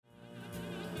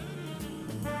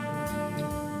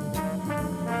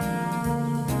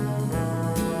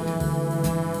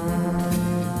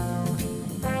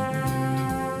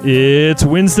It's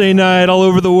Wednesday night all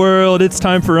over the world. It's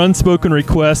time for Unspoken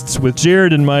Requests with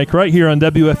Jared and Mike right here on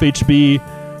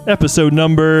WFHB. Episode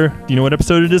number, do you know what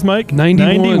episode it is, Mike?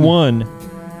 91.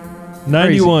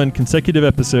 91 consecutive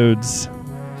episodes.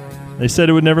 They said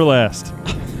it would never last.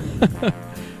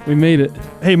 We made it.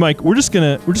 Hey, Mike, we're just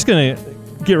gonna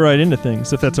get right into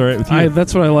things, if that's all right with you.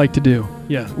 That's what I like to do.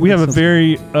 Yeah. We have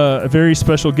a very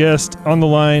special guest on the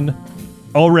line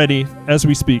already as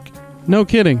we speak. No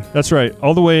kidding. That's right.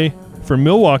 All the way from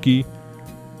Milwaukee,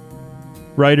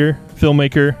 writer,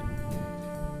 filmmaker,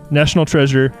 national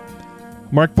treasure,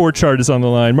 Mark Borchardt is on the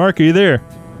line. Mark, are you there?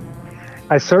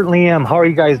 I certainly am. How are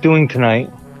you guys doing tonight?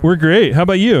 We're great. How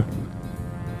about you?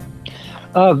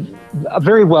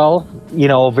 Very well. You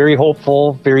know, very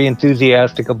hopeful, very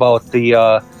enthusiastic about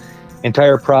the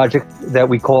entire project that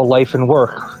we call Life and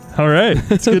Work. All right.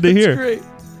 That's good to hear. Great.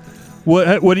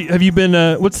 What have you been,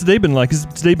 what's the day been like? Has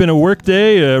today been a work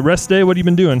day, a rest day? What have you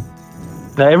been doing?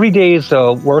 Now, every day is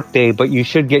a work day, but you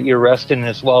should get your rest in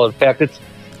as well. In fact, it's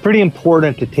pretty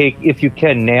important to take, if you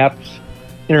can, naps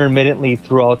intermittently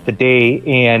throughout the day.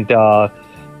 And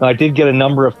I did get a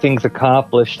number of things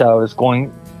accomplished. I was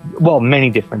many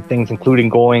different things,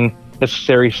 including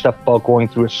necessary stuff about going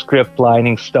through a script,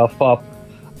 lining stuff up,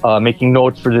 making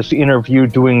notes for this interview,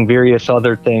 doing various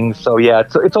other things. So yeah,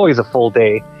 it's always a full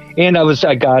day. And I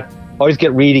always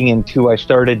get reading into. I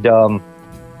started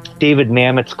David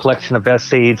Mamet's collection of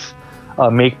essays,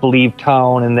 Make Believe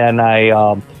Town, and then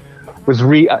I was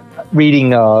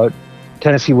reading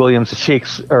Tennessee Williams'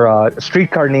 A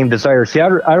Streetcar Named Desire. See,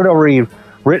 I'd already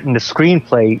written the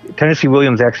screenplay. Tennessee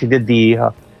Williams actually did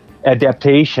the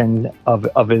adaptation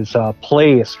of his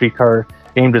play, A Streetcar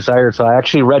Named Desire. So I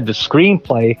actually read the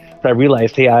screenplay, but I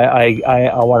realized, hey,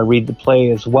 I want to read the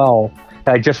play as well.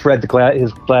 I just read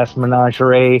his Glass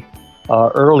Menagerie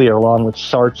earlier, along with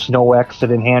Sartre's No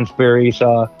Exit and Hansberry's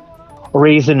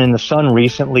Raisin in the Sun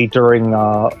recently during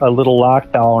a little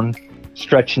lockdown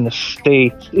stretch in the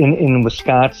state in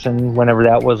Wisconsin, whenever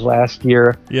that was last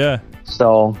year. Yeah.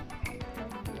 So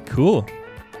cool.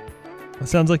 That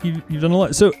sounds like you've done a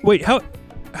lot. So wait, how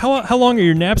long are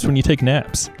your naps when you take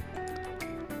naps?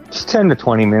 It's 10 to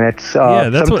 20 minutes. Yeah,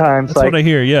 that's sometimes what I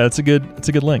hear. Yeah, it's a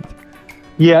good length.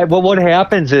 Yeah, well, what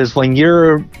happens is when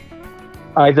you're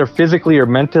either physically or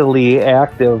mentally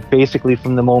active, basically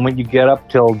from the moment you get up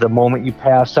till the moment you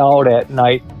pass out at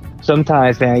night,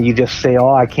 sometimes, man, you just say,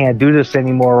 oh, I can't do this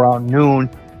anymore around noon,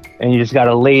 and you just got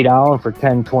to lay down for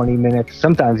 10, 20 minutes.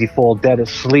 Sometimes you fall dead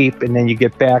asleep, and then you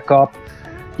get back up,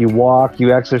 you walk,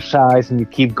 you exercise, and you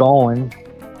keep going.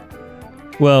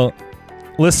 Well,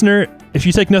 listener, if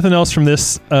you take nothing else from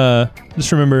this,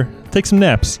 just remember, take some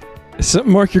naps. So,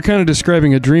 Mark, you're kind of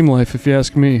describing a dream life, if you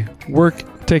ask me.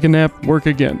 Work, take a nap, work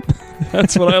again.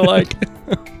 That's what I like.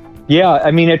 Yeah, I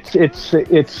mean, it's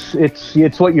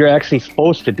what you're actually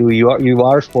supposed to do. You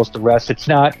are supposed to rest. It's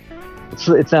not.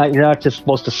 You're not just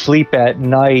supposed to sleep at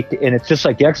night, and it's just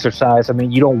like exercise. I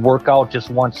mean, you don't work out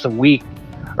just once a week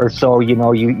or so. You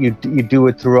know, you do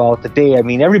it throughout the day. I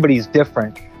mean, everybody's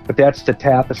different, but that's the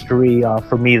tapestry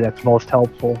for me that's most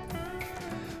helpful.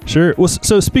 Sure. Well,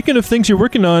 so speaking of things you're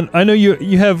working on, I know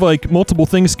you have like multiple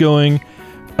things going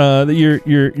that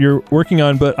you're working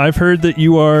on, but I've heard that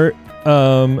you are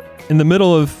in the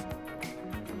middle of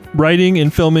writing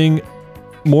and filming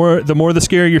The More the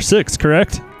Scarier 6,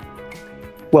 correct?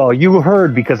 Well, you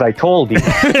heard because I told you.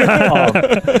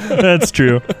 That's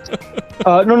true.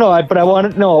 But I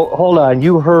want to know. Hold on.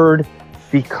 You heard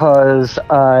because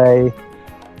I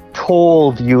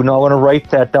told you. No, I want to write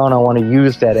that down. I want to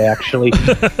use that actually.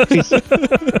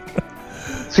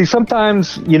 See,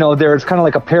 sometimes, you know, there's kind of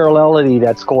like a parallelity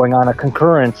that's going on, a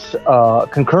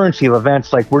concurrency of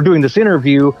events. Like, we're doing this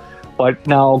interview, but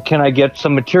now can I get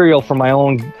some material for my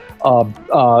own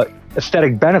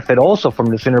aesthetic benefit also from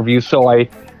this interview? So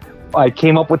I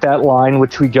came up with that line,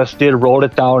 which we just did, wrote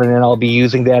it down, and then I'll be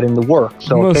using that in the work.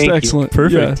 So most thank excellent. You.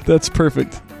 Perfect. Yeah, that's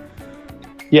perfect.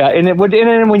 Yeah, and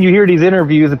then when you hear these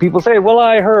interviews and people say, "Well,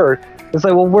 I heard," it's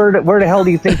like, well, where the hell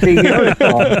do you think they heard it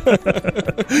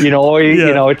from? You know,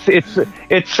 it's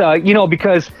you know,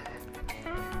 because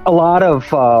a lot of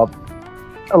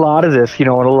this, you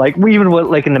know, like even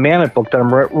like in the Mamet book that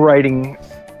I'm writing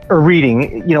or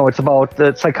reading, you know, it's about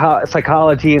the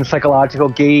psychology and psychological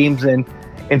games and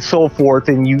so forth,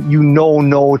 and you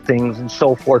know things and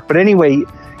so forth. But anyway,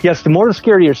 yes, The More the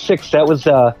Scarier 6, that was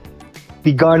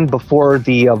begun before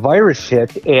the virus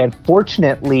hit, and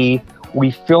fortunately we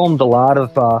filmed a lot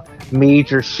of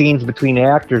major scenes between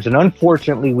actors, and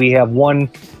unfortunately we have one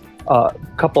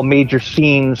couple major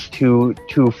scenes to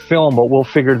film, but we'll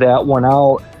figure that one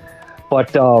out.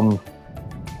 But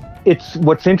it's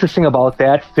what's interesting about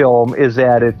that film is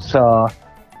that it's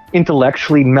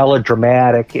intellectually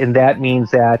melodramatic, and that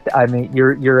means that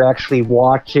you're actually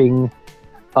watching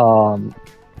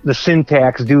the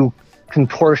syntax do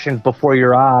contortions before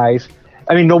your eyes.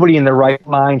 I mean, nobody in their right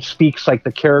mind speaks like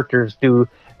the characters do.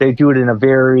 They do it in a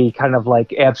very kind of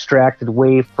like abstracted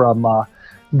way from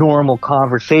normal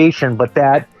conversation, but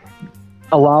that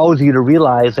allows you to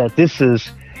realize that this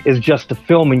is just a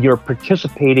film and you're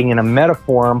participating in a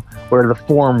metaform where the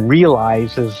form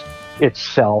realizes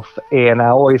itself. And I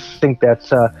always think that's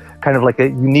kind of like a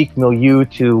unique milieu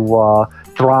to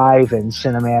thrive in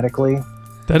cinematically.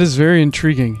 That is very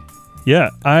intriguing. Yeah.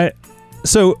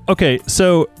 So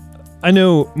I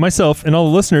know myself and all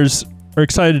the listeners are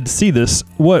excited to see this.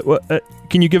 What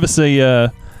can you give us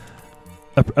a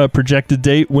projected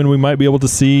date when we might be able to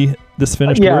see this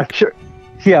finished work? Yeah, sure.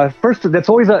 Yeah, first, it's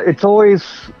always,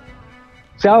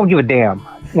 see, I don't give a damn.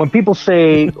 When people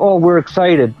say, oh, we're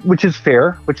excited, which is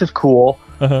fair, which is cool,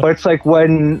 but it's like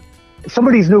when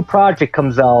somebody's new project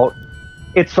comes out,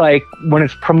 it's like when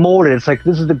it's promoted, it's like,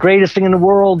 this is the greatest thing in the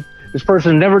world. This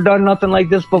person's never done nothing like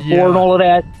this before and all of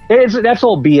that. That's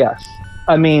all BS.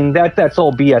 I mean, that's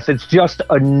all BS. It's just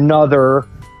another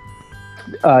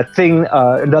thing,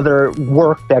 another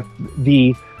work that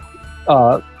the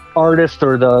artist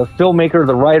or the filmmaker,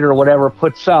 the writer, or whatever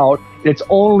puts out. It's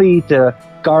only to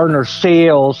garner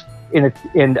sales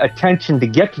and attention to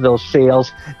get to those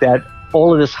sales that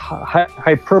all of this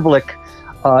hyperbolic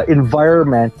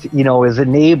environment, is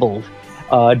enabled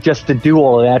just to do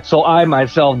all of that. So I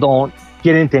myself don't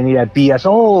get into any of that BS.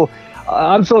 Oh,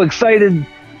 I'm so excited.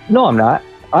 No, I'm not.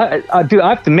 I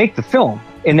have to make the film,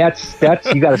 and that's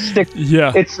you got to stick.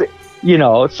 Yeah. It's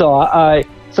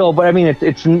but I mean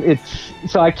it's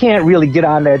so I can't really get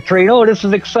on that train. Oh, this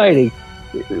is exciting.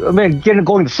 I mean,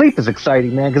 going to sleep is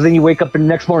exciting, man, because then you wake up the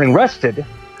next morning rested.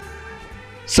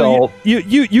 So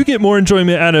you get more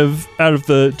enjoyment out of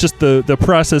the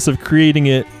process of creating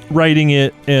it, writing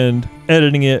it, and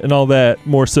editing it, and all that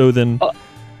more so than.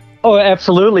 Oh,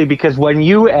 absolutely, because when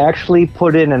you actually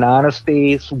put in an honest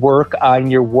day's work on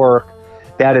your work,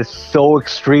 that is so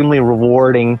extremely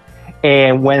rewarding.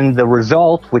 And when the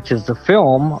result, which is the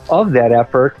film of that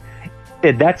effort,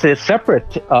 that's a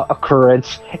separate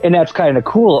occurrence, and that's kind of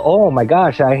cool. Oh my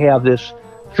gosh, I have this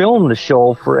film to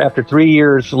show for after 3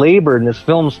 years labor, and this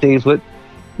film stays with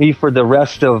me for the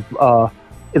rest of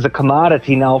is a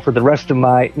commodity now for the rest of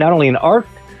my, not only an art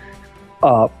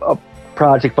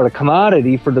project, but a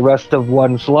commodity for the rest of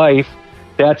one's life.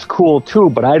 That's cool too.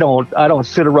 But I don't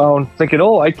sit around thinking,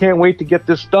 oh, I can't wait to get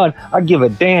this done. I give a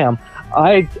damn.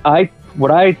 What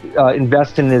I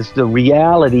invest in is the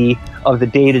reality of the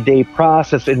day-to-day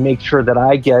process and make sure that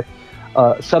I get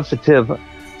substantive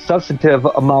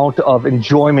amount of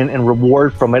enjoyment and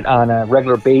reward from it on a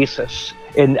regular basis.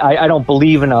 And I don't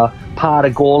believe in a pot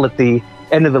of gold at the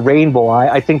end of the rainbow.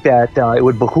 I think that it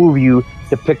would behoove you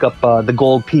to pick up the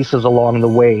gold pieces along the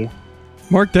way.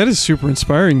 Mark, that is super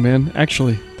inspiring, man.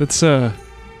 Actually, that's a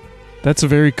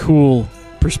very cool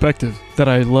perspective that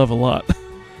I love a lot.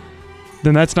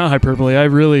 Then that's not hyperbole. I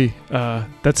really,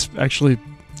 that's actually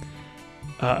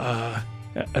an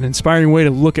inspiring way to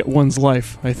look at one's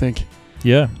life, I think.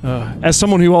 Yeah. As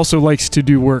someone who also likes to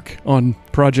do work on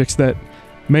projects that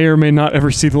may or may not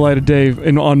ever see the light of day,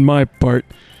 and on my part,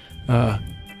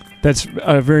 that's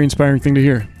a very inspiring thing to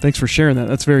hear. Thanks for sharing that.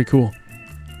 That's very cool.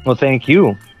 Well, thank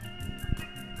you.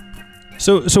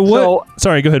 So what?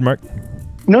 Sorry, go ahead, Mark.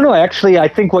 No, actually, I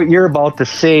think what you're about to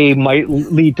say might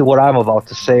lead to what I'm about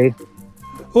to say.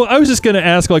 Well, I was just going to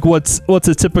ask, like, what's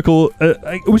a typical,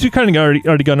 which we kind of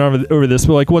already gone over this,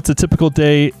 but like, what's a typical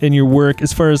day in your work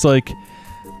as far as like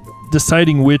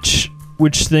deciding which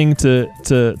thing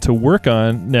to work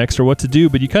on next or what to do?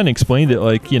 But you kind of explained it,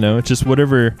 like, it's just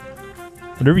whatever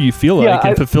you feel like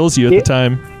and fulfills you at the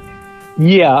time.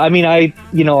 Yeah, I mean, I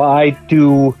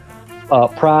do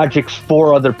projects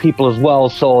for other people as well.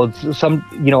 So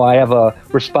I have a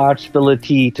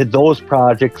responsibility to those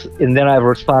projects, and then I have a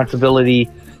responsibility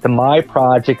to my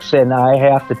projects, and I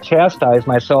have to chastise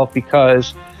myself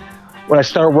because when I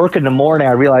start working in the morning,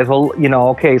 I realize, well,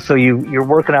 okay, so you're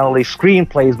working on all these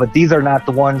screenplays, but these are not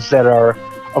the ones that are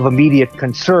of immediate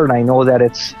concern. I know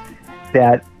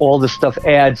that all this stuff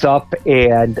adds up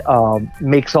and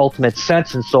makes ultimate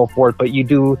sense and so forth, but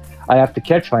I have to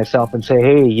catch myself and say,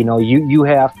 hey, you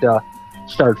have to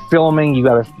start filming, you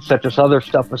got to set this other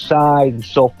stuff aside and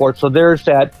so forth. So there's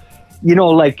that,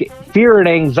 like fear and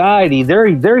anxiety,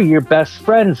 they're your best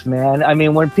friends, man. I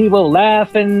mean, when people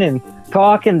laughing and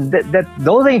talking, that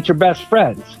those ain't your best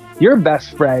friends. Your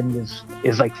best friend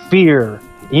is like fear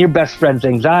and your best friend's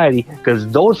anxiety, because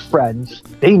those friends,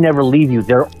 they never leave you.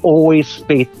 They're always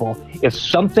faithful. If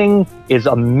something is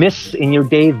amiss in your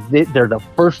day, they're the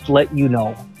first to let you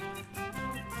know.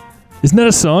 Isn't that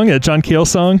a song, a John Cale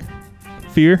song?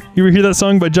 Fear? You ever hear that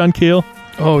song by John Cale?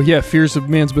 Oh yeah, fear's a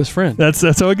man's best friend. That's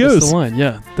how it goes. That's the line.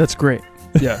 Yeah, that's great.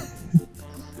 Yeah.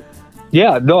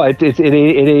 Yeah, no, it's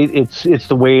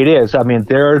the way it is. I mean,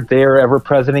 they're ever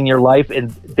present in your life, and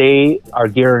they are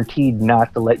guaranteed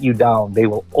not to let you down. They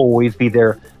will always be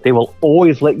there. They will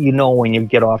always let you know when you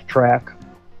get off track.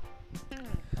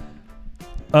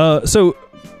 So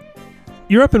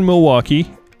you're up in Milwaukee,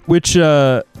 which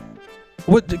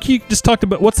what can you just talk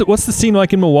about? What's the scene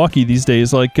like in Milwaukee these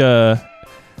days? Like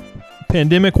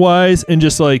pandemic wise, and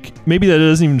just like maybe that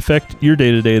doesn't even affect your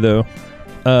day to day though.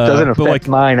 Doesn't affect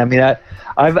mine. I mean,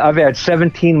 I've had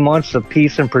 17 months of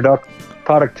peace and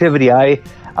productivity. I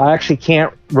actually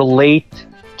can't relate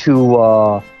to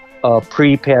a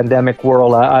pre-pandemic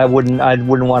world. I wouldn't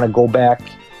want to go back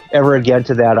ever again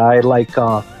to that. I like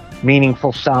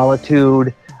meaningful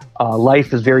solitude.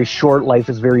 Life is very short. Life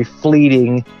is very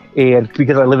fleeting, and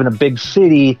because I live in a big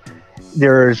city,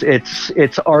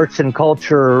 it's arts and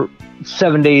culture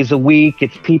 7 days a week.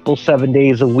 It's people 7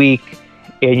 days a week.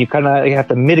 And you kind of have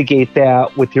to mitigate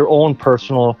that with your own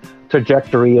personal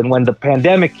trajectory. And when the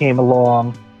pandemic came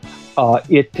along,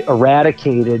 it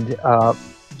eradicated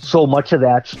so much of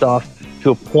that stuff to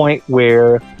a point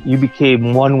where you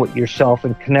became one with yourself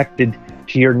and connected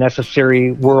to your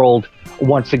necessary world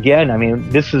once again. I mean,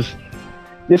 this is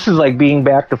like being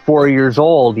back to 4 years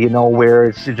old, you know, where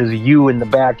it's just you in the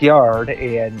backyard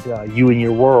and you in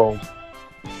your world.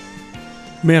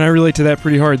 Man, I relate to that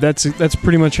pretty hard. That's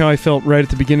pretty much how I felt right at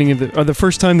the beginning of the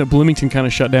first time that Bloomington kind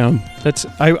of shut down.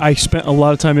 I spent a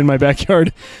lot of time in my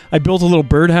backyard. I built a little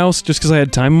birdhouse just because I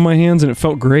had time on my hands, and it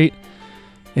felt great.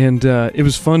 And it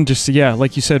was fun just to, yeah,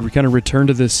 like you said, we kind of returned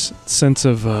to this sense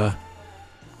of,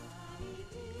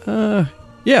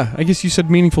 yeah, I guess you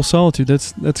said meaningful solitude.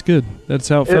 That's good. That's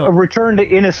how it felt. A return to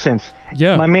innocence.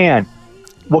 Yeah. My man,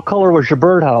 what color was your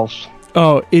birdhouse?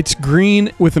 Oh, it's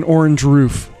green with an orange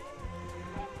roof.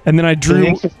 And then I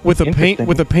drew with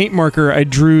a paint marker. I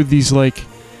drew these like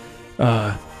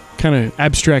kind of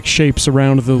abstract shapes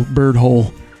around the bird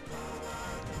hole.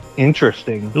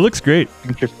 Interesting. It looks great.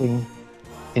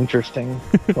 Interesting.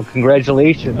 Well,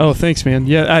 congratulations. Oh, thanks, man.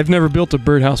 Yeah, I've never built a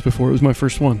birdhouse before. It was my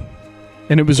first one,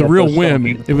 and it was a real whim.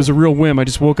 It was a real whim. I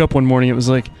just woke up one morning. It was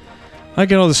like, I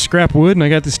got all this scrap wood, and I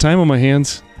got this time on my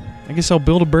hands. I guess I'll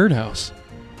build a birdhouse.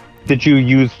 Did you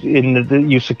use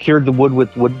you secured the wood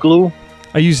with wood glue?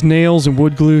 I used nails and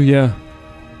wood glue, yeah.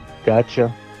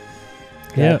 Gotcha.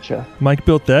 Yeah. Mike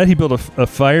built that. He built a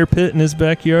fire pit in his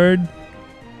backyard.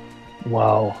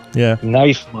 Wow. Yeah.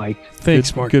 Nice, Mike.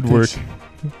 Thanks, Mark. Good work.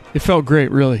 It felt great,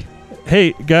 really.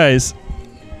 Hey, guys.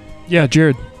 Yeah,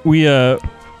 Jared. We're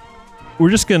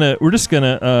just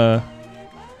gonna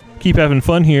keep having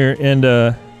fun here and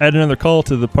add another call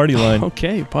to the party line.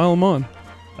 Okay, pile them on.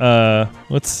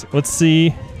 Let's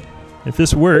see if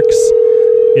this works.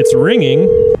 It's ringing.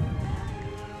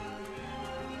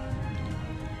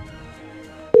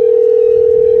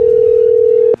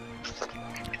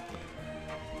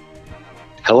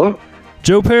 Hello?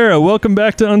 Joe Pera, welcome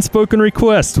back to Unspoken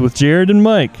Request with Jared and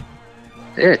Mike.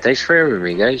 Yeah, thanks for having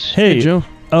me, guys. Hey, Joe.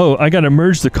 Oh, I gotta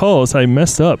merge the calls. I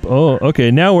messed up. Oh,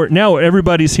 okay. Now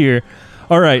everybody's here.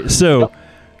 All right, so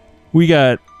we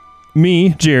got me,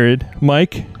 Jared,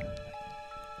 Mike,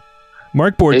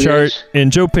 Mark Borchardt,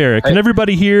 and Joe Pera. Can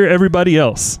everybody hear everybody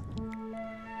else?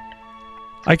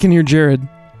 I can hear Jared.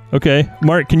 Okay.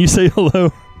 Mark, can you say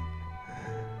hello?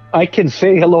 I can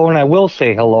say hello, and I will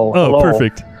say hello. Oh, hello.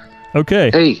 Perfect.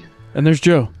 Okay. Hey. And there's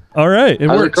Joe. All right. It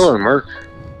How's works. it going, Mark?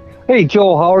 Hey,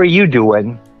 Joe, how are you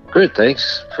doing? Good,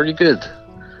 thanks. Pretty good.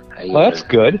 Well, that's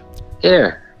good.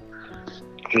 Yeah.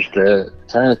 Just trying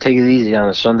to take it easy on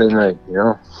a Sunday night, you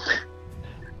know?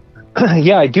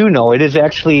 Yeah, I do know. It is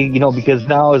actually, because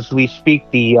now as we speak,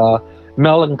 the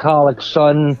melancholic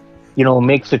sun,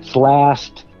 makes its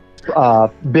last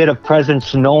bit of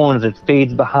presence known as it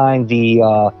fades behind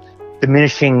the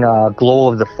diminishing glow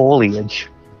of the foliage.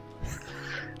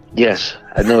 Yes,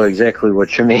 I know exactly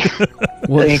what you mean.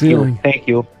 What Thank feeling? you. Thank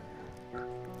you.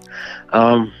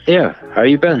 Yeah, how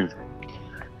you been?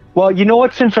 Well, you know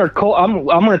what? Since I'm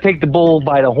going to take the bull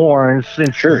by the horns,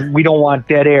 since we don't want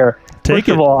dead air. First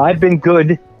of all, I've been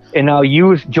good, and now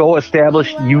you, Joe,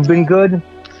 established you've been good.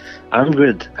 I'm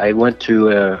good. I went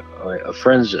to a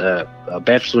friend's a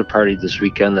bachelor party this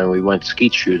weekend, and we went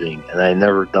skeet shooting, and I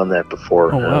never done that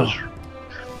before. Oh, and wow. it was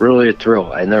really a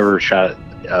thrill. I never shot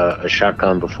a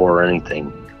shotgun before or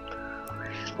anything.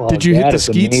 Well, Did you hit that the is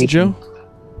skeets, amazing. Joe?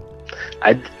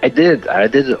 I did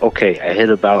okay. I hit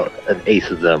about an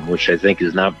eighth of them, which I think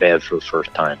is not bad for the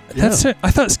first time. That's it. I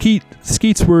thought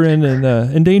skeets were an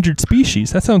endangered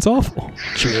species. That sounds awful.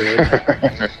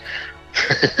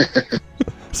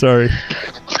 Sorry.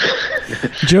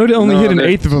 Joe only hit an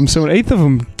eighth of them, so an eighth of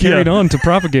them carried on to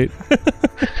propagate.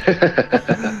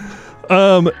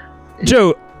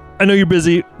 Joe, I know you're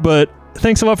busy, but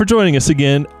thanks a lot for joining us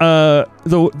again.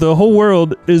 The whole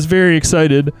world is very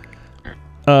excited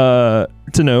to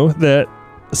know that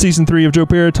season 3 of Joe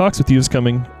Pera Talks with You is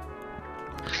coming.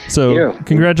 So,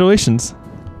 congratulations.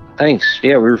 Thanks.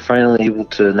 Yeah, we were finally able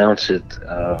to announce it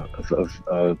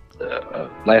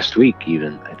last week,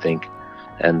 even, I think.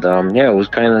 And it was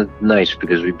kind of nice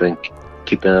because we've been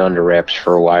keeping it under wraps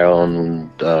for a while, and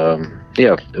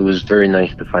it was very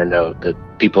nice to find out that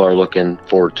people are looking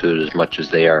forward to it as much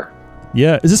as they are.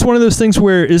 Yeah, is this one of those things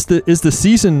where is the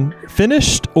season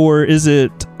finished, or is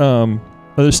it are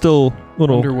there still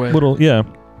underway? Yeah.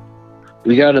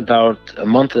 We got about a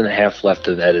month and a half left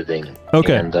of editing.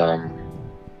 Okay. And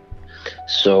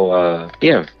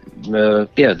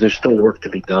there's still work to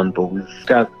be done, but we've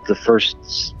got the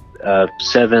first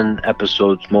 7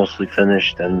 episodes mostly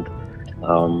finished, and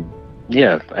I'm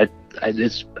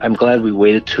glad we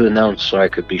waited to announce so I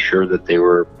could be sure that they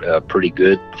were pretty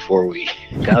good before we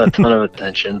got a ton of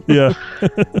attention. Yeah.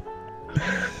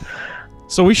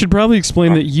 So we should probably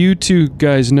explain that you two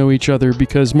guys know each other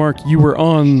because, Mark, you were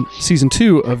on season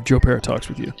 2 of Joe Pera Talks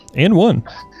with You. And one.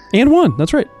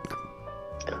 That's right.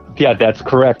 Yeah, that's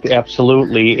correct.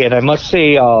 Absolutely. And I must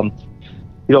say,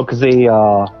 because they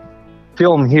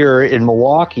film here in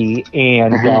Milwaukee,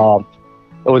 and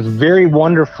it was very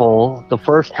wonderful the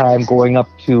first time going up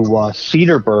to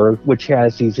Cedarburg, which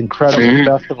has these incredible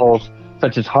festivals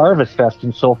such as Harvest Fest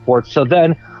and so forth. So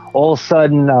then all of a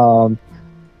sudden, I'm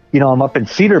up in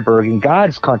Cedarburg in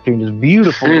God's country, in this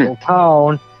beautiful little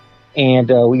town, and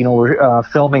we're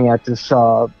filming at this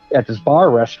bar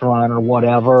restaurant or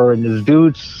whatever, and this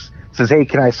dude says, "Hey,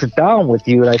 can I sit down with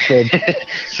you?" And I said,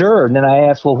 "Sure." And then I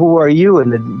asked, "Well, who are you?"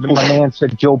 And then my man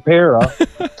said, "Joe Pera."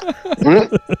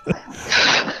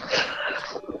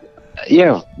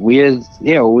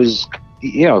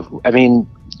 I mean,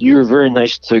 you were very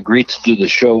nice to agree to do the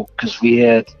show because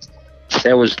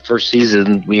that was the first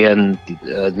season. We hadn't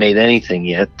made anything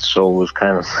yet, so it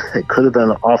could have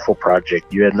been an awful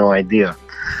project. You had no idea.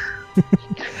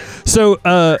 So,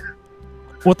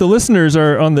 what the listeners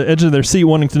are on the edge of their seat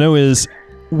wanting to know is,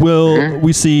 will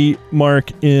we see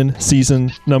Mark in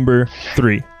season number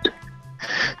 3?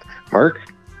 Mark?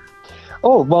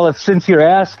 Oh, well, since you're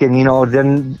asking,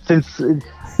 then since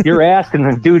you're asking,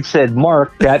 the dude said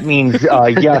Mark, that means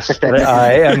yes, that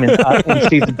I am in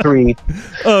season 3.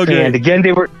 Okay. And again,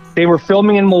 they were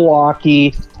filming in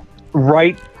Milwaukee,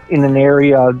 right in an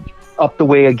area up the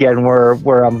way again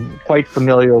where I'm quite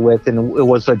familiar with, and it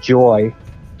was a joy.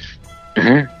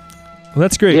 Well,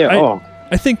 that's great. Yeah.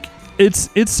 I think it's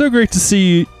so great to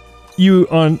see you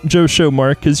on Joe's show,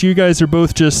 Mark, because you guys are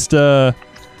both just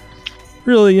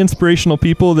really inspirational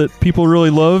people that people really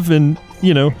love, and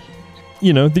your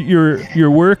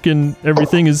work and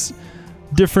everything is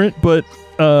different, but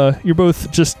you're both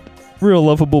just real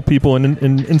lovable people and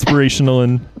inspirational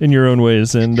in your own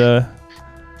ways, and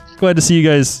glad to see you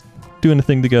guys doing a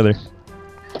thing together.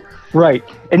 Right.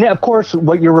 And of course,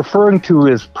 what you're referring to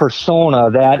is persona.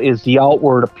 That is the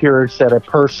outward appearance that a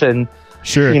person,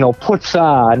 puts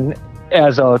on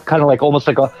as a kind of like almost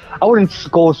like I wouldn't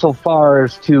go so far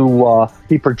as to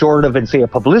be pejorative and say a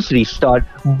publicity stunt,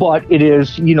 but it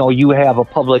is, you have a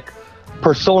public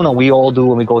persona. We all do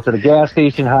when we go to the gas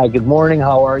station. Hi, good morning.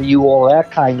 How are you? All that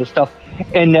kind of stuff.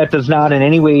 And that does not in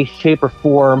any way, shape, or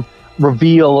form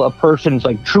reveal a person's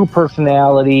like true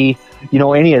personality,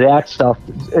 any of that stuff.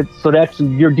 So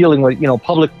you're dealing with,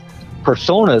 public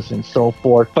personas and so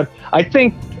forth. But I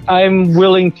think I'm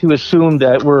willing to assume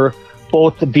that we're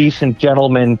both decent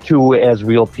gentlemen too, as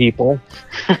real people.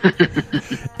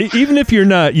 Even if you're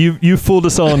not, you fooled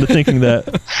us all into thinking that.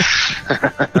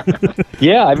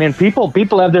 Yeah, I mean,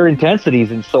 people have their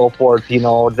intensities and so forth.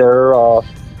 They're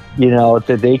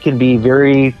that they can be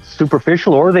very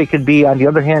superficial, or they could be, on the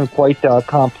other hand, quite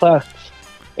complex.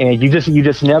 And you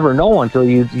just never know until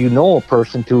you know a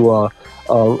person to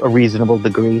a reasonable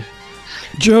degree.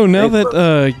 Joe, now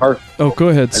that Mark, go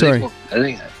ahead. Sorry.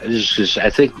 I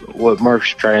think what Mark's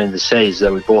trying to say is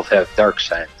that we both have dark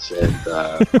sides, and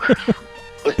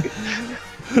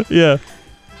yeah.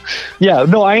 Yeah,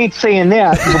 no, I ain't saying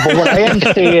that. But what I am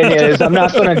saying is, I'm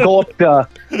not going to go up to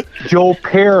Joe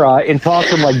Pera and talk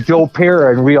to him like Joe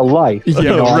Pera in real life.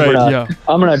 Yeah,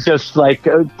 I'm gonna just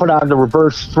put on the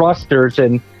reverse thrusters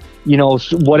and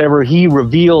whatever he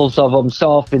reveals of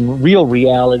himself in real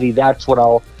reality, that's what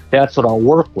I'll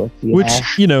work with.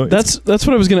 That's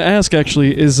what I was going to ask.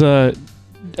 Actually, is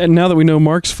and now that we know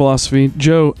Mark's philosophy,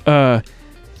 Joe,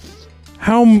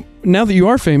 how now that you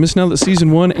are famous, now that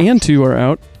season 1 and 2 are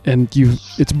out and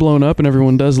it's blown up and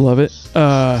everyone does love it,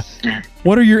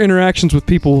 what are your interactions with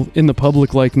people in the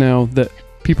public like now that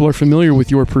people are familiar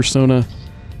with your persona?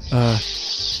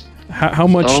 How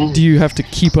much do you have to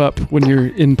keep up when you're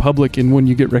in public and when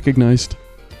you get recognized?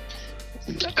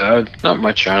 Not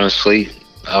much, honestly.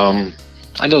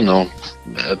 I don't know.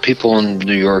 People in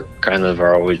New York kind of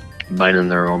are always minding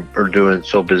their own, or doing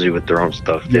so busy with their own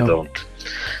stuff.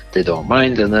 They don't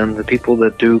mind. And then the people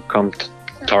that do come to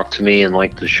talk to me and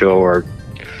like the show are,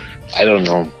 I don't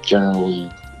know,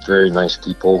 generally very nice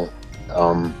people.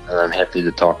 And I'm happy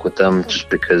to talk with them just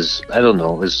because, I don't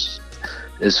know, it's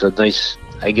a nice,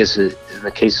 I guess in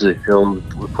the case of the film,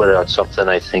 we put out something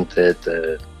I think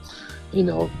that, I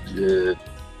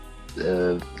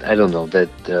don't know,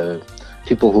 that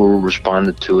people who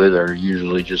responded to it are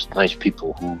usually just nice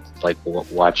people who like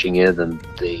watching it, and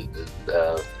they,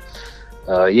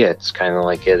 it's kind of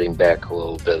like getting back a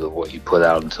little bit of what you put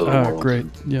out into the world. Great,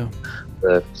 yeah.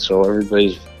 So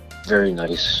everybody's very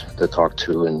nice to talk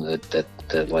to, and that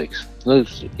likes,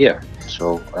 yeah.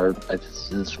 So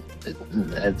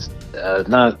it's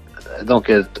not, I don't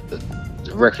get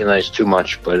recognized too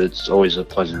much, but it's always a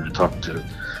pleasure to talk to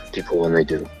people when they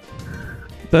do.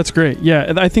 That's great. Yeah,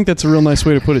 and I think that's a real nice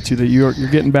way to put it too, that you're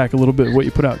getting back a little bit of what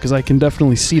you put out, because I can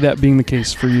definitely see that being the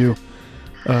case for you,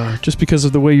 just because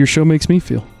of the way your show makes me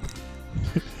feel.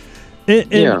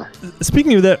 And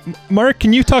speaking of that, Mark,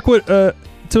 can you talk to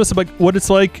us about what it's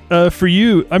like for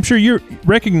you? I'm sure you're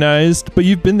recognized, but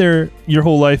you've been there your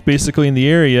whole life, basically, in the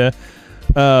area.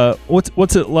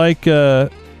 What's it like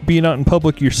being out in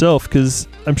public yourself? Because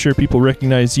I'm sure people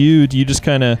recognize you. Do you just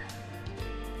kind of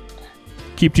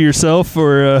keep to yourself,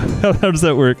 or how does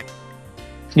that work?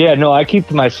 Yeah, no, I keep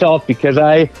to myself because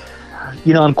I'm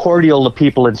cordial to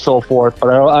people and so forth,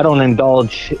 but I don't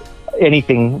indulge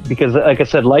anything because, like I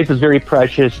said, life is very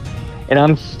precious, and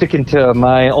I'm sticking to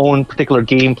my own particular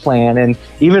game plan. And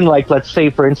even like, let's say,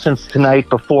 for instance, tonight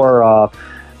before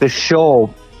the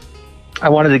show, I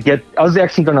was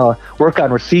actually going to work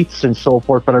on receipts and so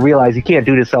forth, but I realized you can't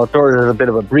do this outdoors. There's a bit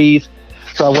of a breeze.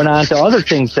 So I went on to other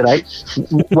things that I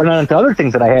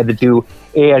had to do.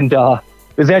 And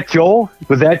is that Joe?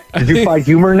 Did you find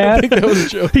humor in that? I think that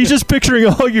was Joe. He's just picturing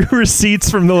all your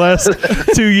receipts from the last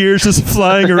 2 years just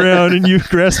flying around, and you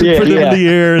grasping for them in the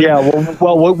air. Yeah.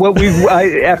 Well,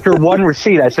 after one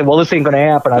receipt, I said, "Well, this ain't going to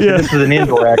happen." I said, "This is an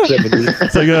indoor activity."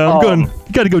 It's like you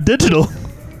got to go digital.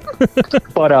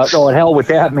 But hell with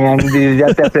that, man.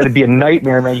 That'd be a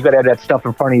nightmare, man. You got to have that stuff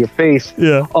in front of your face.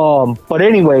 Yeah. But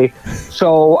anyway,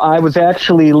 so I was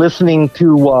actually listening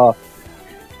to.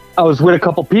 I was with a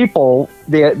couple people.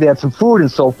 They had some food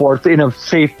and so forth in a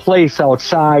safe place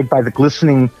outside by the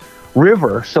glistening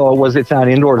river. So it's not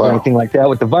indoors or anything like that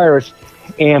with the virus.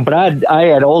 But I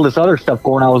had all this other stuff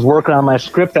going. I was working on my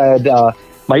script. I had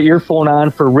my earphone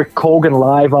on for Rick Kogan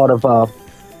live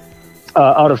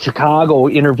out of Chicago,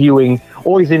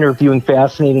 always interviewing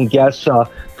fascinating guests,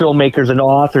 filmmakers and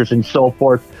authors and so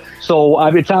forth. So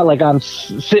it's not like I'm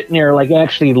sitting there like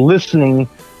actually listening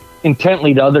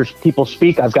intently to other people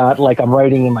speak. I'm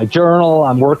writing in my journal.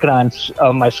 I'm working on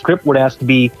my script, what has to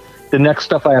be the next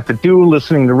stuff I have to do,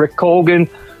 listening to Rick Kogan.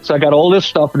 So I got all this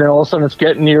stuff, and then all of a sudden it's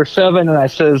getting near 7, and I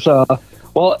says,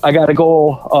 well, I got to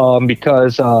go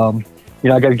because I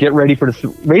got to get ready for this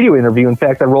radio interview. In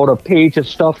fact, I wrote a page of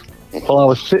stuff while I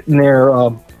was sitting there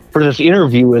for this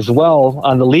interview as well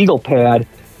on the legal pad.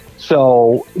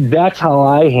 So that's how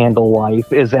I handle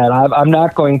life, is that I'm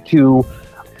not going to,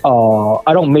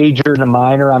 I don't major in the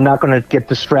minor. I'm not going to get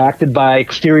distracted by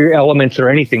exterior elements or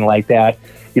anything like that.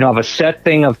 I have a set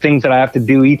thing of things that I have to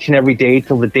do each and every day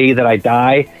till the day that I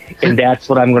die, and that's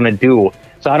what I'm going to do.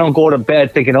 So I don't go to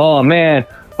bed thinking, oh man,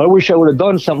 I wish I would have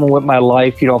done something with my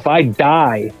life. If I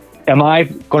die, am I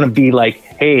going to be like,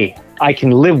 hey, I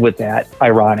can live with that,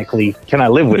 ironically. Can I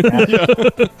live with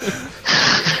that?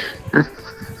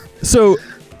 So,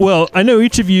 well, I know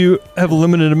each of you have a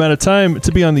limited amount of time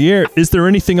to be on the air. Is there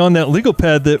anything on that legal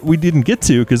pad that we didn't get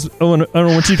to? Because I don't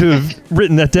want you to have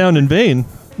written that down in vain.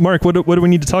 Mark, what do we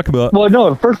need to talk about? Well,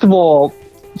 no, first of all,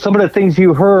 some of the things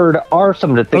you heard are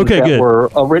some of the things that were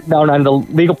written down on the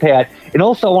legal pad. And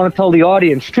also, I want to tell the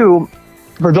audience, too,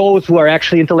 for those who are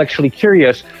actually intellectually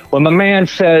curious, when my man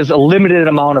says a limited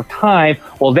amount of time,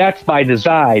 well, that's by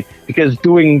design, because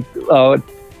doing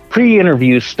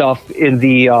pre-interview stuff in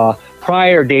the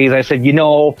prior days, I said,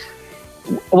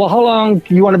 well, how long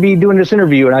do you want to be doing this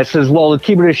interview? And I says, well, let's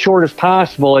keep it as short as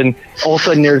possible. And all of a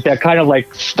sudden there's that kind of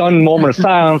like stunned moment of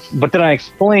silence. But then I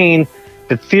explain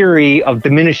the theory of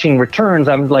diminishing returns.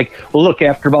 I'm like, well, look,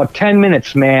 after about 10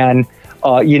 minutes, man,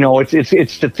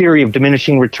 it's the theory of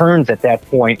diminishing returns at that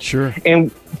point. Sure.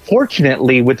 And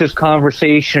fortunately, with this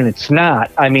conversation, it's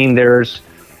not. I mean, there's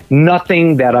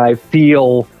nothing that I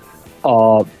feel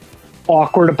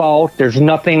awkward about. There's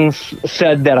nothing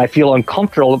said that I feel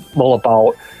uncomfortable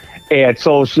about. And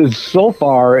so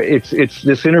far, it's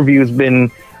this interview has been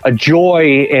a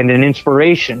joy and an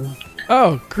inspiration.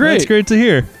 Oh, great! That's great to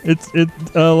hear. It's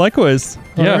likewise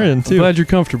on our end I'm too. glad you're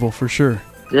comfortable for sure.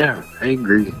 Yeah, I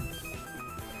agree.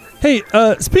 Hey,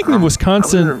 speaking of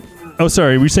Wisconsin, oh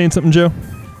sorry, were you saying something, Joe?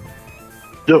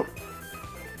 No.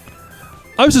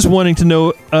 I was just wanting to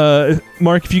know,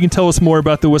 Mark, if you can tell us more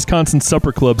about the Wisconsin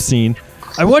supper club scene.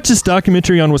 I watched this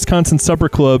documentary on Wisconsin supper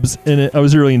clubs, and I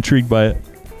was really intrigued by it.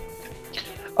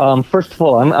 First of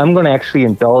all, I'm going to actually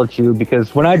indulge you,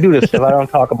 because when I do this stuff, I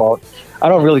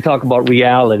don't really talk about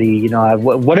reality. You know,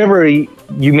 whatever you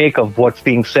make of what's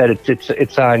being said,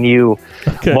 it's on you.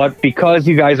 Okay. But because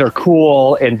you guys are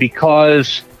cool, and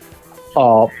because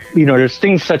there's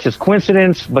things such as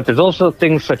coincidence, but there's also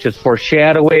things such as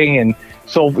foreshadowing, and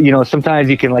so sometimes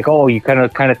you can you kind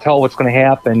of tell what's going to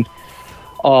happen.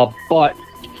 But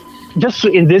just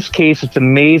in this case, it's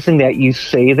amazing that you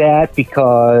say that,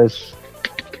 because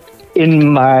in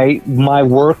my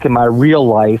work, in my real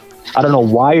life, I don't know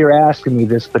why you're asking me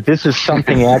this, but this is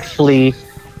something actually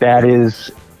that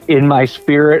is in my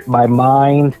spirit, my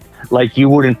mind, like you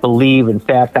wouldn't believe. In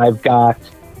fact, I've got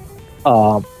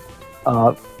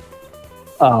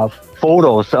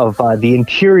photos of the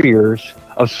interiors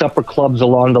of supper clubs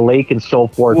along the lake and so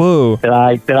forth. Whoa. that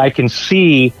I can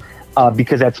see,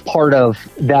 because that's part of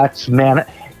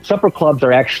supper clubs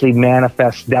are actually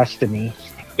manifest destiny.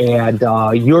 And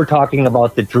you're talking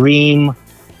about the dream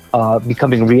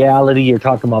becoming reality. You're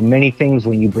talking about many things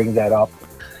when you bring that up.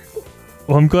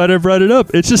 Well, I'm glad I brought it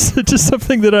up. It's just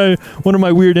something that one of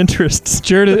my weird interests.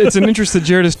 Jared, it's an interest that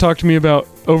Jared has talked to me about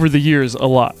over the years a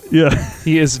lot. Yeah.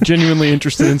 He is genuinely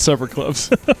interested in supper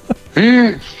clubs.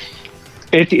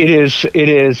 It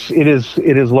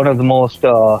is one of the most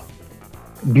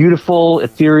beautiful,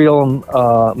 ethereal,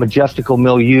 majestical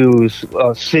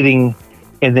milieus sitting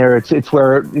in there. It's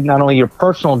where not only your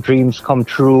personal dreams come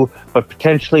true, but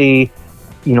potentially,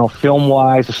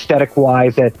 film-wise,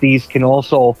 aesthetic-wise, that these can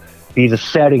also be the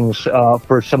settings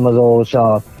for some of those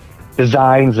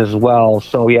designs as well.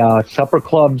 So yeah, supper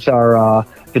clubs are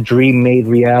the dream made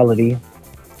reality.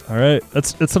 All right,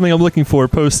 that's something I'm looking for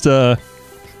post.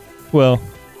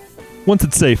 Once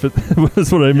it's safe,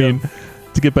 is what I mean,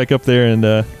 to get back up there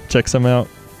and check some out.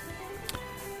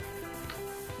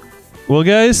 Well,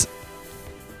 guys,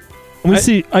 let me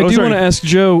see. I do want to ask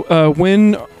Joe,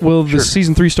 when will the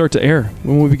season 3 start to air?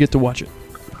 When will we get to watch it?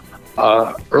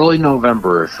 Early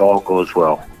November, if all goes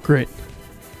well. Great.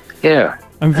 Yeah.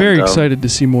 I'm very excited to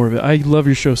see more of it. I love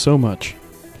your show so much.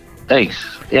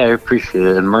 Thanks. Yeah, I appreciate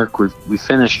it. And Mark, we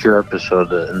finished your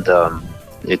episode, and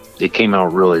it came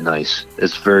out really nice.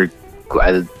 It's very.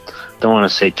 I don't want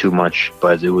to say too much,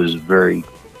 but it was very,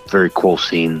 very cool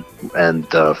scene and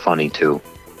funny too.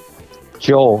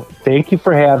 Joe, thank you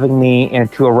for having me.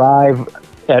 And to arrive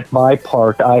at my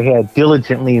part, I had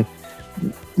diligently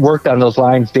worked on those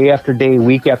lines day after day,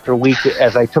 week after week,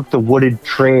 as I took the wooded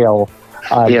trail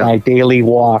on my daily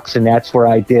walks, and that's where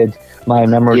I did my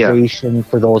memorization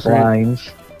for those lines.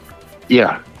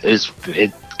 Yeah,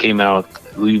 it came out.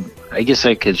 I guess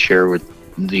I could share with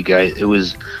the guys. It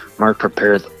was Mark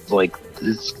prepared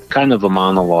it's kind of a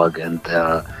monologue, and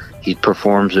he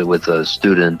performs it with a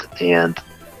student, and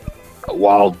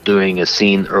while doing a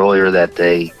scene earlier that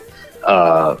day,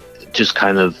 just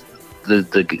kind of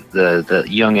the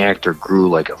young actor grew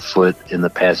like a foot in the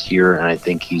past year, and I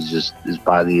think his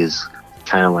body is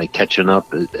kind of like catching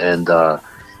up, and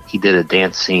he did a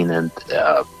dance scene and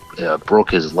broke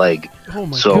his leg. Oh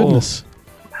my goodness.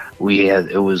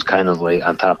 It was kind of like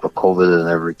on top of COVID and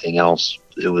everything else.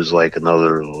 It was like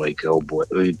another oh boy,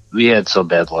 we had some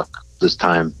bad luck this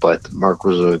time, but Mark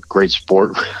was a great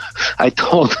sport. I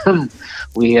told him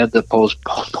we had to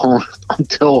postpone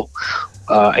until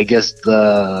I guess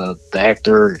the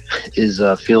actor is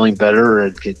feeling better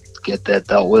and could get that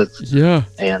dealt with. Yeah.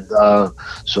 And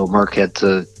so Mark had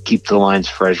to keep the lines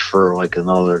fresh for like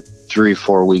another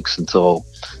 3-4 weeks until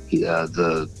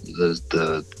the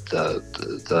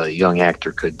young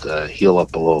actor could heal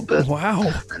up a little bit.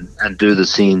 Wow. And do the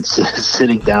scene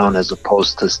sitting down as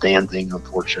opposed to standing,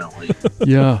 unfortunately.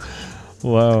 Yeah.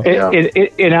 Wow.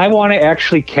 And I want to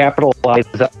actually capitalize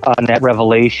on that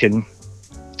revelation.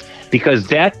 because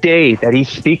that day that he's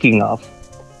speaking of,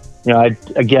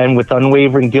 again, with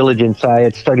unwavering diligence, I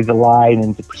had studied the line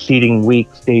in the preceding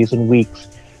days and weeks.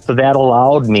 So that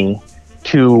allowed me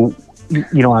to,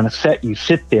 on a set, you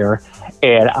sit there,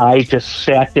 and I just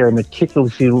sat there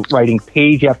meticulously writing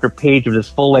page after page of this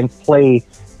full-length play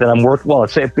that I'm working. Well,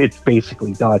 it's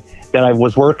basically done, that I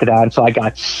was working on. So I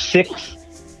got 6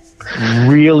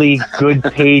 really good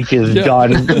pages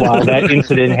done while that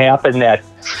incident happened that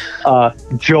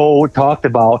Joe talked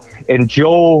about. And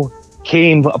Joe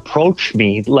approached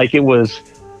me like it was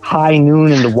high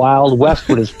noon in the Wild West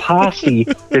with his posse,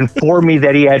 informed me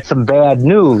that he had some bad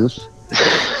news.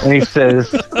 And he says,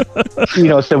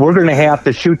 said, we're going to have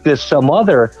to shoot this some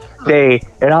other day.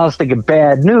 And I was thinking,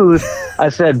 bad news. I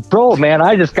said, bro, man,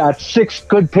 I just got 6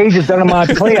 good pages done on my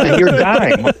play on your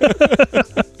dime.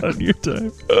 On your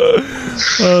time.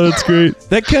 Oh, that's great.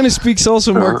 That kind of speaks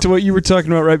also, Mark, to what you were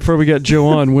talking about right before we got Joe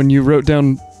on, when you wrote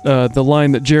down the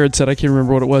line that Jared said. I can't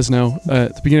remember what it was now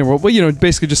at the beginning. Well,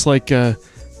 basically just like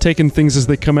taking things as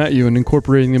they come at you and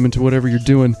incorporating them into whatever you're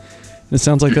doing. And it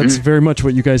sounds like that's very much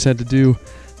what you guys had to do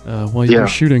while you were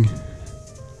shooting.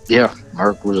 Yeah,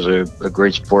 Mark was a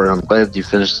great sport. I'm glad you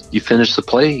finished the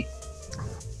play.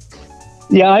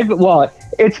 Yeah, I've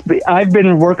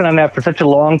been working on that for such a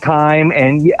long time,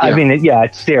 and I mean,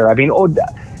 it's there. I mean,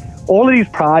 all of these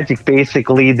projects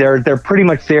basically they're pretty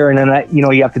much there, and then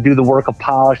you have to do the work of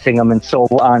polishing them and so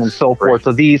on and so forth.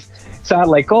 So it's not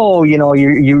like,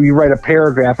 you write a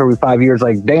paragraph every 5 years.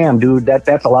 Like, damn, dude,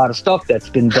 that's a lot of stuff that's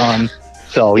been done.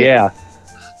 So yeah.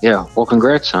 Well,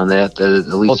 congrats on that. At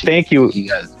least well, thank you. You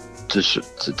got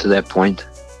to that point.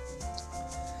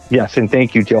 Yes, and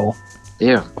thank you, Joe.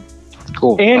 Yeah,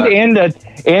 cool. And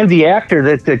the actor,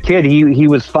 that the kid, he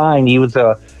was fine. He was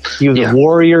a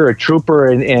warrior, a trooper,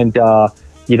 and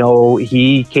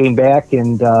he came back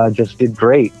and just did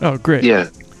great. Oh, great. Yeah,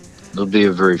 it'll be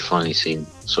a very funny scene.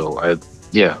 So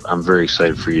I'm very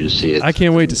excited for you to see it. I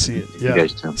can't wait to see it. Yeah, you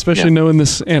guys too. Especially knowing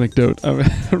this anecdote. I'm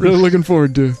really looking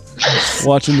forward to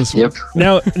watching this one.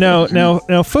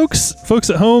 Now, folks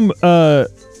at home,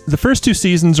 the first 2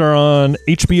 seasons are on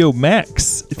HBO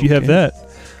Max. If you have that,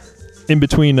 in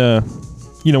between,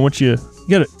 once you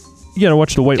gotta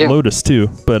watch The White Lotus too.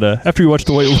 But after you watch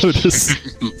The White Lotus,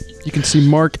 you can see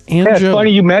Mark and Joe. It's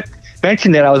funny you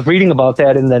mentioned that. I was reading about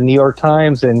that in the New York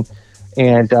Times, and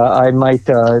I might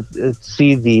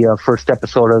see the first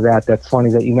episode of that. That's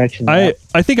funny that you mentioned that.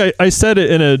 I think I said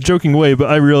it in a joking way, but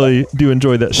I really do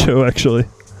enjoy that show, actually.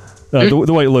 The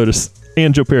White Lotus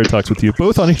and Joe Pera Talks With You,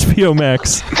 both on HBO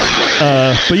Max.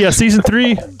 But yeah, Season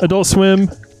 3, Adult Swim,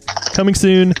 coming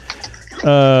soon.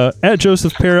 At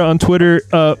Joseph Pera on Twitter.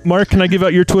 Mark, can I give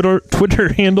out your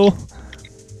Twitter handle?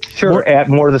 Sure, at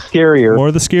More the Scarier.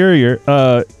 More the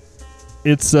Scarier.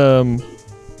 It's...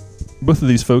 both of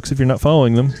these folks, if you're not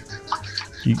following them,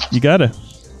 you gotta.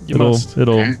 It'll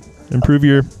improve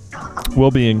your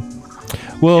well-being.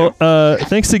 Well,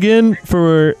 thanks again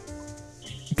for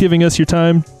giving us your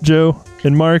time, Joe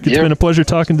and Mark. It's been a pleasure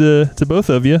talking to both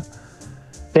of you.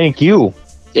 Thank you.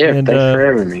 Yeah, thanks for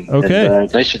having me. Okay.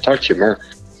 And, nice to talk to you, Mark.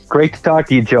 Great to talk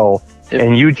to you, Joe. Yep.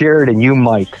 And you, Jared, and you,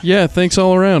 Mike. Yeah, thanks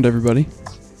all around, everybody.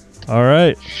 All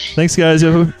right. Thanks, guys.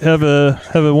 Have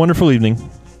a wonderful evening.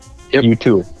 Yep. You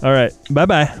too. All right.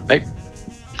 Bye-bye. Bye.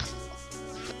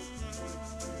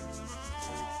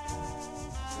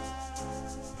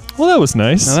 Well, that was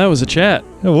nice. Now that was a chat.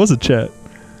 That was a chat.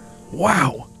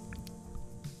 Wow.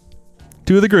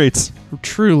 2 of the greats.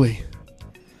 Truly.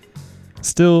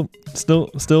 Still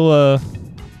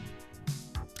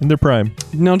in their prime.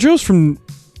 Now, Joe's from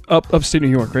upstate New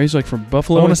York, right? He's like from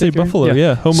Buffalo. I want to say Buffalo,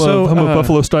 yeah. Home of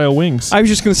Buffalo-style wings. I was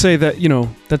just going to say that,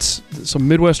 that's some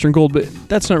Midwestern gold, but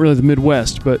that's not really the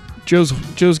Midwest. But Joe's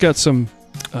got some...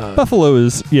 Buffalo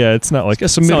is, it's not like,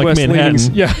 some it's Midwest not like Manhattan. leanings.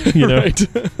 Yeah, right.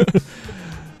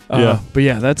 Yeah. But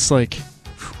yeah, that's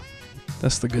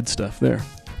the good stuff there.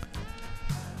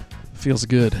 Feels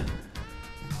good.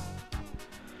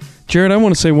 Jared, I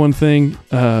want to say one thing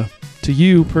to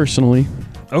you personally.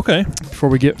 Okay. Before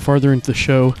we get farther into the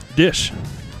show. Dish.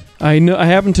 I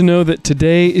happen to know that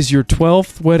today is your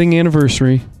 12th wedding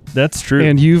anniversary. That's true.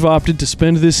 And you've opted to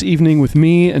spend this evening with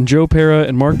me and Joe Pera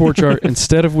and Mark Borchardt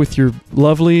instead of with your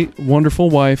lovely, wonderful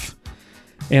wife.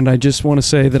 And I just want to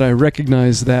say that I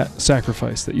recognize that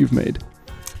sacrifice that you've made.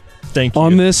 Thank you.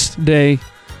 On this day,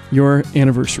 your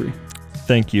anniversary.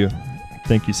 Thank you.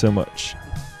 Thank you so much.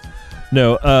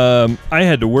 No, I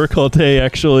had to work all day,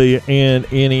 actually, and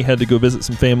Annie had to go visit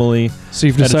some family. So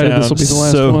you've decided this will be the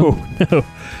last one?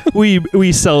 No,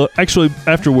 we sell... Actually,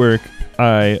 after work,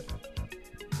 I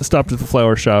stopped at the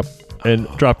flower shop and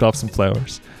dropped off some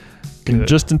flowers. And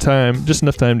just in time, just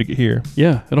enough time to get here.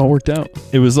 Yeah, it all worked out.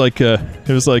 It was like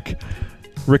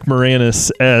Rick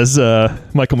Moranis as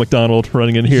Michael McDonald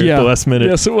running in here at the last minute.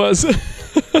 Yes, it was.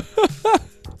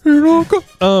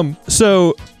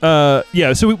 So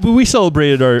we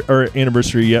celebrated our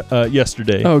anniversary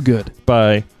yesterday. Oh, good.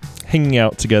 By hanging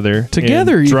out together.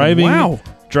 Together, and even.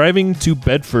 driving to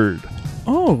Bedford.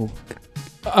 Oh.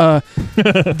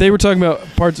 They were talking about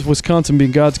parts of Wisconsin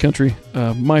being God's country.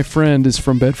 My friend is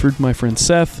from Bedford, my friend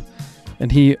Seth,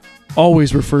 and he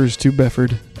always refers to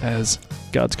Bedford as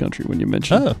God's country when you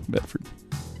mention Bedford.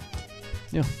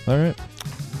 Yeah. All right.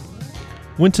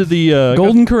 Went to the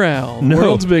Golden Corral, No.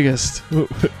 world's biggest.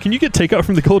 Can you get takeout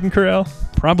from the Golden Corral?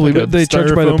 Probably, Like but they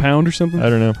charge by the styrofoam? pound or something. I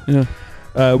don't know.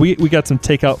 Yeah. We got some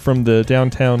takeout from the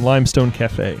downtown Limestone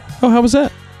Cafe. Oh, how was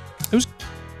that?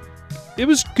 It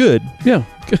was good. Yeah,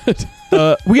 good.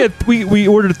 We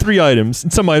ordered 3 items,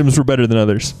 and some items were better than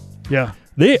others. Yeah.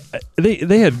 They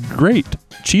had great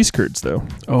cheese curds though.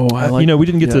 Oh, I like. we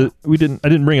didn't get yeah. I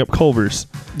didn't bring up Culver's.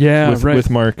 Yeah, with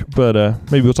Mark, but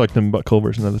maybe we'll talk to him about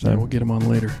Culver's another Yeah, time. we'll get him on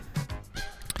later.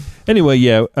 Anyway,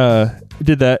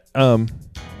 did that.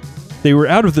 They were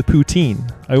out of the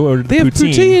poutine. I ordered They the have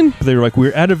poutine, poutine? but they were like,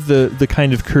 we're out of the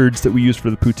kind of curds that we use for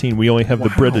the poutine. We only have the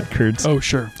Wow. breaded curds. Oh,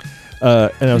 sure.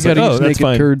 And I was like, gotta oh, use that's naked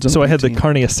fine. curds on So I had the poutine.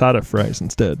 carne asada fries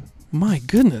instead. My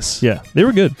goodness. Yeah, they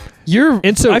were good.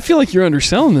 I feel like you're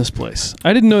underselling this place.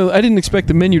 I didn't expect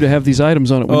the menu to have these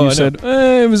items on it when Oh, you I said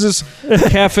it was this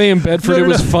cafe in Bedford. No, it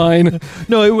was fine.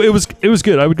 No, it was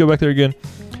good. I would go back there again.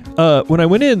 When I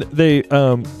went in,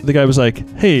 the guy was like,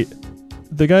 "Hey,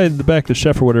 the guy in the back, the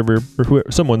chef or whatever, or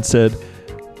whoever, someone said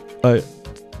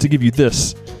to give you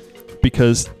this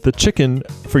because the chicken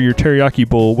for your teriyaki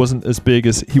bowl wasn't as big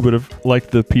as he would have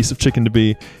liked the piece of chicken to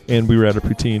be, and we were out of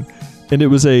poutine, and it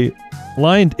was a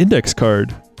lined index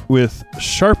card with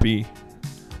Sharpie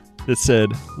that said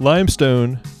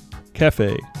Limestone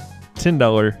Cafe,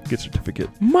 $10 gift certificate."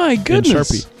 My And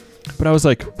goodness. Sharpie. But I was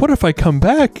like, what if I come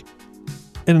back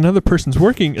and another person's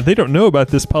working and they don't know about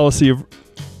this policy of,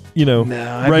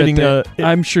 I writing bet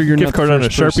I'm sure you're gift not card the on a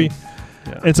first Sharpie? person.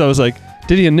 Yeah. And so I was like,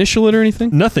 Did he initial it or anything?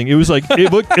 nothing. It was like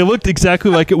it looked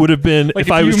exactly like it would have been Like if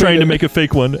if I you was made trying to it. make a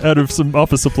fake one out of some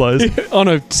office supplies. On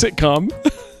a sitcom.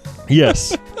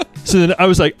 Yes. So then I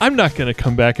was like, I'm not going to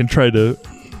come back and try to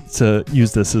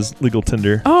use this as legal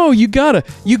tender. Oh, you gotta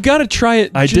try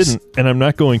it. I didn't, and I'm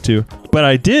not going to. But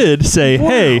I did say, Wow.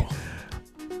 hey,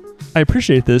 I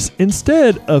appreciate this.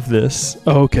 Instead of this,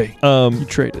 Oh, okay. um, You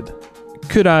traded.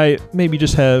 could I maybe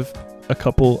just have a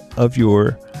couple of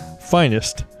your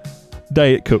finest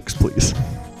Diet Cokes, please?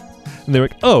 And they were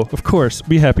like, oh, of course,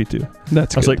 be happy to.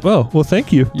 That's I was good. like, well,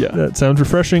 thank you. Yeah. That sounds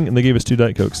refreshing. And they gave us 2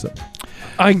 Diet Cokes. So.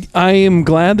 I am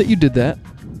glad that you did that,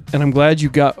 and I'm glad you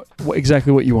got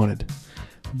exactly what you wanted.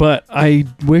 But I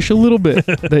wish a little bit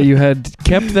that you had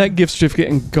kept that gift certificate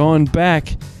and gone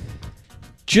back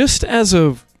just as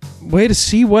a way to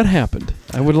see what happened.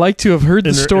 I would like to have heard the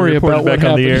And story report about it back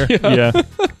what on happened. the air.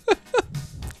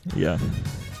 Yeah. Yeah.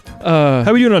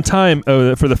 How are we doing on time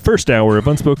for the first hour of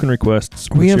Unspoken Requests?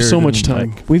 We with have so Sheridan much and time.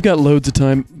 Mike? We've got loads of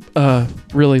time.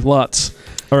 Really, lots.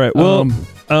 All right. Well,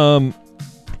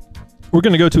 we're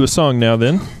going to go to a song now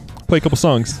then. Play a couple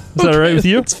songs. Is that all right with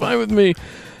you? It's fine with me.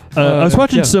 I was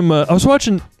watching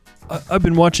yeah. I've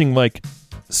been watching like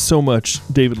so much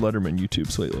David Letterman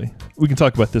YouTubes lately. We can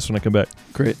talk about this when I come back.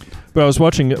 Great. But I was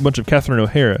watching a bunch of Catherine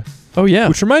O'Hara, Oh, yeah.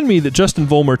 which reminded me that Justin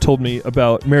Vollmer told me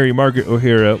about Mary Margaret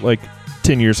O'Hara like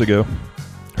 10 years ago.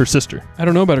 Her sister. I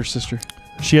don't know about her sister.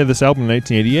 She had this album in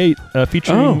 1988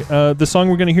 featuring the song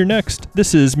we're going to hear next.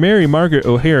 This is Mary Margaret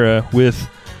O'Hara with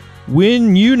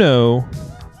When You Know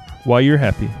Why You're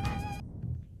Happy.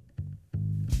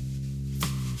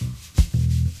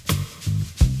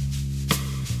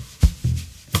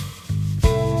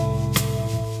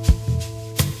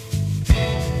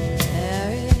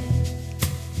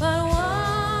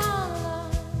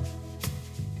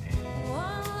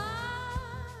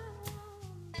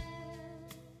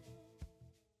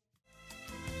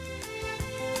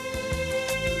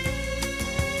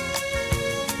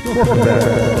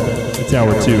 It's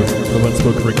hour 2 of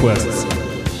Unspoken Requests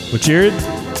with Jared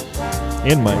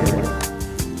and Mike.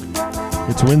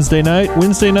 It's Wednesday night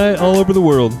all over the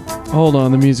world. Hold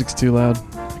on, the music's too loud.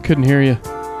 I couldn't hear you.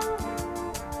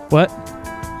 What?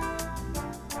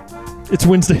 It's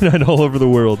Wednesday night all over the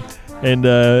world. And,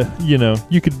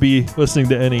 you could be listening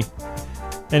to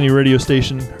any radio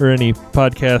station or any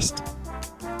podcast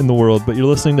in the world, but you're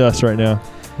listening to us right now.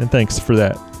 And thanks for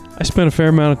that. I spent a fair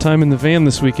amount of time in the van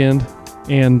this weekend,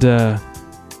 and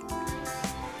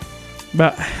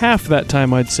about half that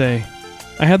time, I'd say,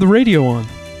 I had the radio on.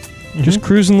 Just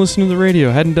cruising, listening to the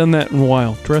radio. Hadn't done that in a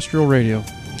while. Terrestrial radio.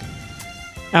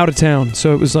 Out of town,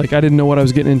 so it was like I didn't know what I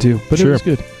was getting into, but it was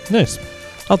good. Nice.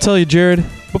 I'll tell you, Jared.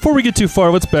 Before we get too far,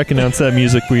 let's back announce that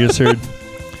music we just heard.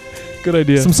 Good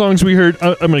idea. Some songs we heard.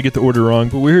 I'm going to get the order wrong,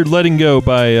 but we heard "Letting Go"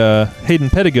 by Hayden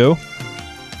Pedigo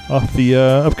off the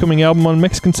upcoming album on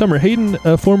Mexican Summer. Hayden,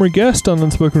 a former guest on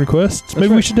Unspoken Requests.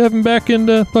 Maybe we should have him back and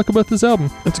talk about this album.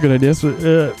 That's a good idea. So,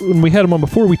 when we had him on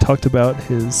before, we talked about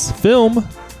his film.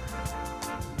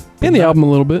 And the album a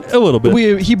little bit. A little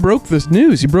bit. He broke this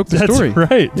news. He broke the story.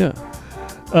 That's right.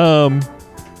 Yeah.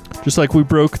 Just like we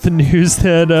broke the news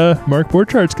that Mark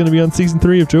Borchardt's going to be on season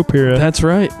 3 of Joe Pera. That's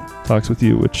right. Talks with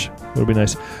You, which will be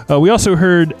nice. We also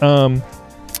heard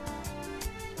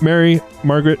Mary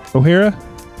Margaret O'Hara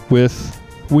with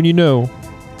When You Know.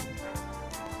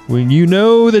 When you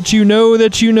know that you know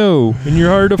that you know in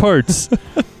your heart of hearts.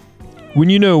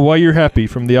 When You Know Why You're Happy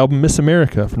from the album Miss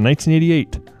America from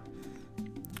 1988.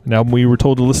 An album we were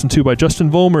told to listen to by Justin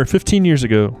Vollmer 15 years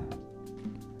ago.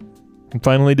 And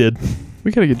finally did.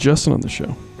 We got to get Justin on the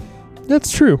show.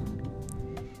 That's true.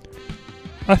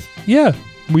 Yeah,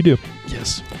 we do.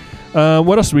 Yes.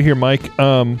 What else did we hear, Mike?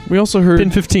 We also heard...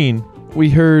 Pin 15. We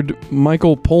heard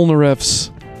Michael Polnareff's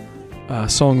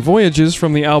song Voyages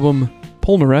from the album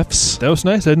Polnareffs. That was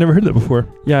nice. I'd never heard that before.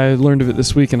 Yeah, I learned of it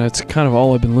this week, and it's kind of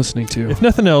all I've been listening to. If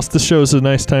nothing else, this show is a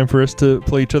nice time for us to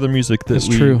play each other music that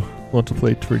we want to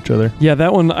play for each other. Yeah,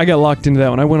 that one, I got locked into that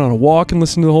one. I went on a walk and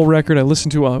listened to the whole record. I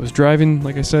listened to it while I was driving,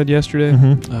 like I said yesterday.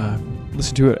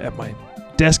 Listened to it at my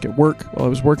desk at work while I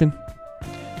was working.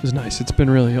 It was nice. It's been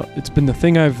the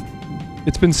thing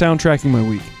it's been soundtracking my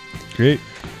week. Great.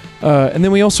 And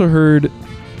then we also heard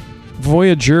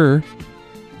Voyager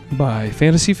by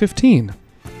Fantasy 15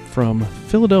 from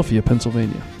Philadelphia,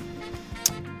 Pennsylvania.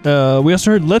 We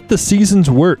also heard Let the Seasons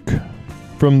Work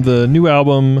from the new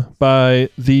album by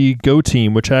the Go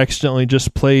Team, which I accidentally just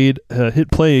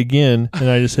hit play again, and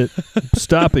I just hit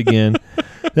stop again.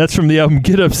 That's from the album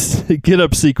Get Up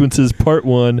Sequences Part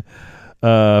 1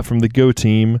 from the Go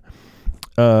Team.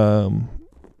 If you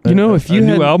had a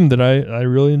new album that I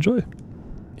really enjoy.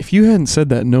 If you hadn't said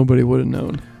that, nobody would have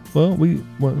known. Well, we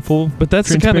went full. But that's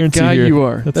the kind of guy here. you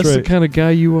are. That's right. The kind of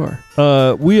guy you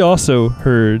are. We also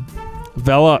heard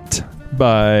Valot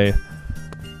by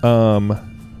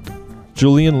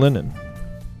Julian Lennon.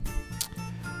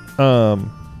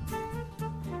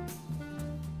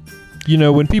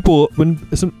 When people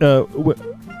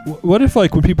what if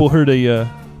like when people heard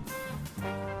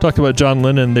talked about John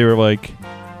Lennon, they were like,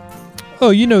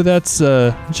 oh, that's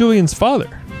Julian's father.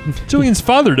 Julian's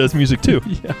father does music too.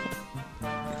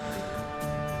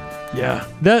 Yeah.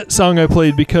 That song I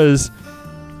played because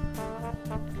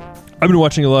I've been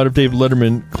watching a lot of David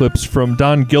Letterman clips from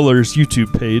Don Giller's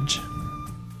YouTube page,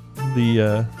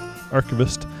 the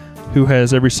archivist who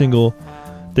has every single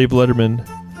David Letterman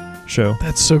show.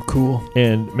 That's so cool.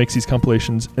 And makes these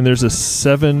compilations. And there's is it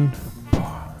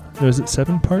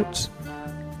 7 parts?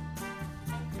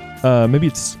 Maybe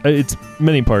it's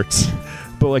many parts,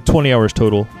 but like 20 hours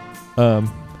total.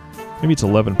 Maybe it's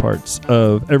 11 parts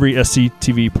of every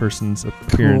SCTV person's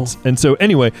appearance. Cool. And so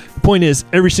anyway, the point is,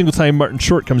 every single time Martin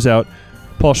Short comes out,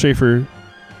 Paul Schaefer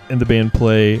and the band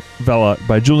play Valot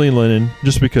by Julian Lennon,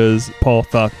 just because Paul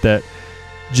thought that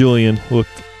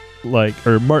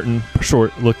Martin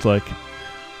Short looked like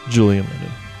Julian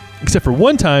Lennon. Except for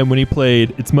one time when he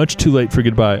played It's Much Too Late for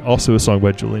Goodbye, also a song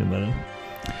by Julian Lennon.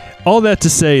 All that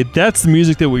to say, that's the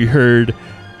music that we heard.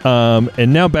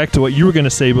 And now back to what you were going to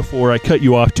say before I cut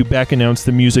you off to back announce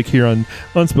the music here on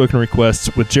Unspoken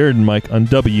Requests with Jared and Mike on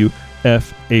WFHB.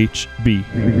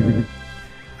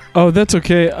 Oh, that's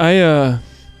okay.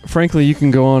 Frankly, you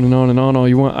can go on and on and on all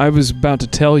you want. I was about to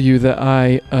tell you that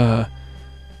I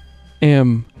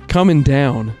am coming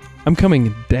down. I'm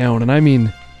coming down, and I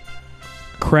mean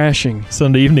crashing.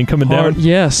 Sunday evening coming down?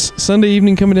 Yes, Sunday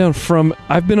evening coming down from...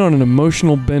 I've been on an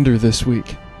emotional bender this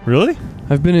week. Really?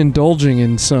 I've been indulging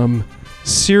in some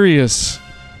serious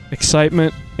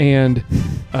excitement and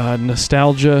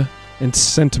nostalgia and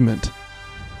sentiment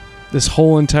this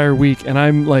whole entire week, and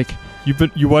I'm like...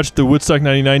 You watched the Woodstock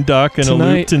 99 doc in a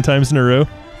loop 10 times in a row?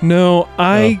 No,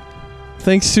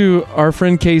 thanks to our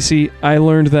friend Casey, I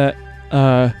learned that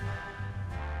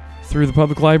through the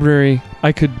public library,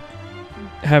 I could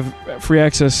have free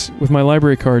access with my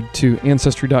library card to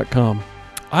Ancestry.com.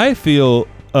 I feel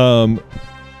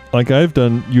like I've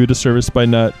done you a disservice by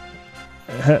not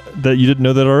that you didn't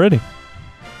know that already.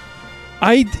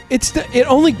 It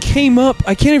only came up.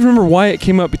 I can't even remember why it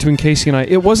came up between Casey and I.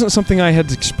 It wasn't something I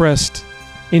had expressed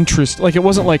interest. Like, it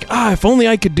wasn't like, if only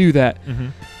I could do that. Mm-hmm.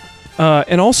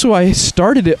 And also, I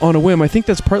started it on a whim. I think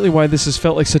that's partly why this has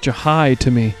felt like such a high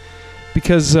to me,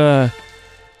 because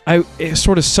it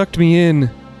sort of sucked me in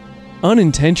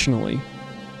unintentionally.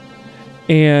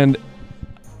 And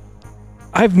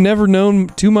I've never known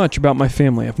too much about my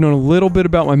family. I've known a little bit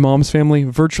about my mom's family,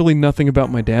 virtually nothing about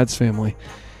my dad's family.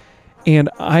 And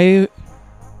I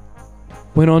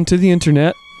went onto the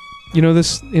internet. You know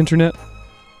this internet?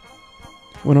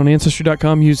 Went on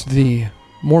Ancestry.com, used the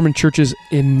Mormon Church's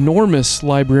enormous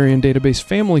librarian database,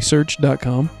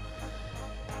 FamilySearch.com.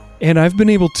 And I've been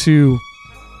able to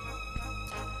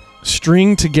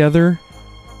string together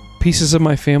pieces of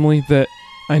my family that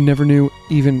I never knew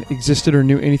even existed or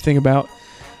knew anything about.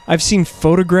 I've seen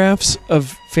photographs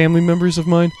of family members of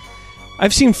mine.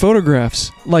 I've seen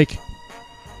photographs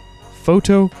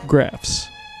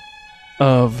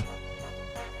of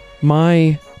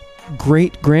my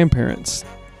great-grandparents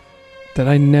that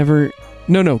I never...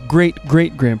 No,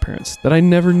 great-great-grandparents that I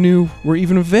never knew were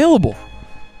even available.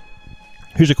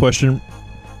 Here's a question.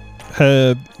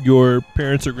 Have your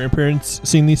parents or grandparents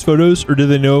seen these photos, or do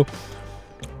they know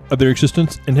of their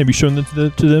existence, and have you shown them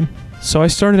to them? So I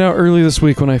started out early this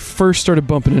week when I first started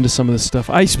bumping into some of this stuff.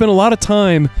 I spent a lot of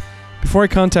time, before I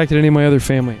contacted any of my other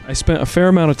family, I spent a fair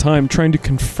amount of time trying to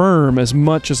confirm as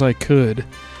much as I could,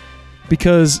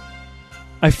 because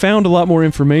I found a lot more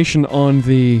information on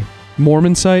the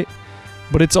Mormon site,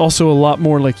 but it's also a lot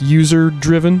more like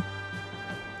user-driven.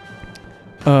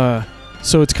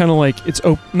 So it's kind of like, it's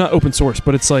not open source,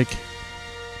 but it's like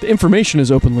the information is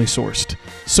openly sourced.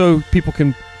 So people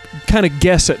can kind of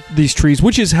guess at these trees,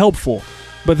 which is helpful.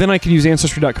 But then I can use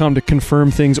Ancestry.com to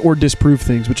confirm things or disprove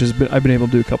things, which I've been able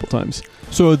to do a couple times.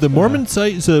 So the Mormon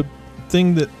site is a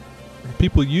thing that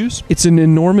people use? It's an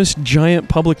enormous, giant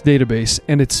public database,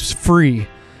 and it's free.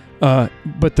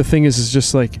 But the thing is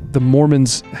just like the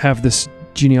Mormons have this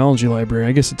genealogy library.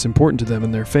 I guess it's important to them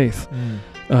in their faith.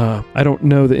 I don't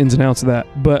know the ins and outs of that,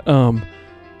 but on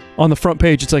the front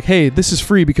page, it's like, hey, this is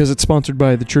free because it's sponsored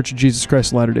by the Church of Jesus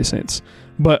Christ of Latter-day Saints.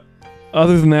 But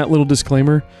other than that little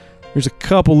disclaimer, there's a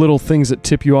couple little things that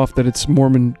tip you off that it's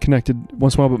Mormon connected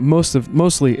once in a while, but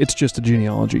mostly it's just a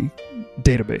genealogy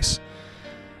database.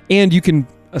 And you can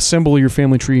assemble your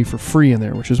family tree for free in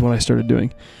there, which is what I started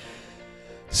doing.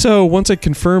 So once I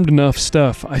confirmed enough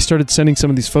stuff, I started sending some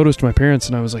of these photos to my parents,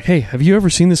 and I was like, hey, have you ever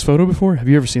seen this photo before? Have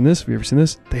you ever seen this? Have you ever seen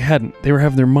this? They hadn't. They were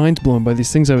having their minds blown by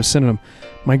these things I was sending them.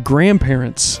 My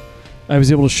grandparents, I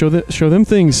was able to show them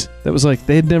things that was like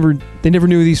they never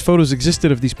knew these photos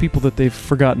existed of these people that they've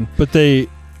forgotten. But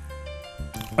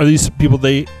are these people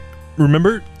they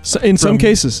remember? So in some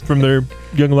cases. From their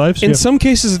young lives? In some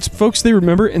cases, it's folks they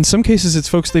remember. In some cases, it's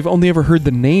folks they've only ever heard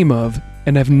the name of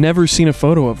and have never seen a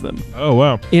photo of them. Oh,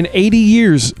 wow. In 80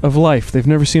 years of life, they've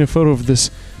never seen a photo of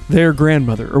their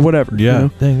grandmother or whatever. Yeah, you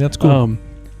know? Dang, that's cool.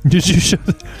 Did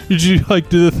you like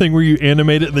do the thing where you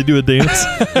animate it and they do a dance? You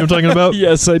know what I'm talking about?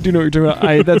 Yes, I do know what you're talking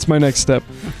about. That's my next step.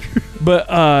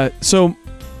 But so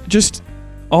just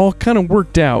all kind of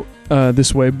worked out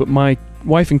this way, but my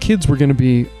wife and kids were going to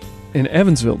be in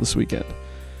Evansville this weekend.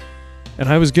 And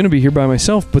I was going to be here by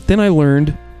myself, but then I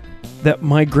learned that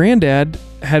my granddad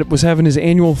was having his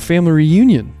annual family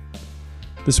reunion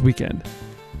this weekend.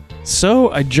 So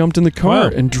I jumped in the car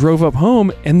and drove up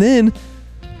home, and then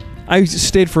I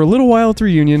stayed for a little while at the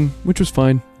reunion, which was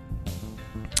fine.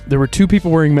 There were 2 people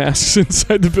wearing masks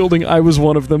inside the building. I was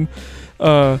one of them.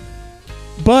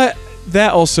 But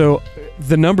that also,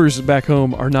 the numbers back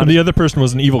home are not... The other person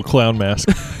was an evil clown mask.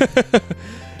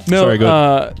 No, sorry, go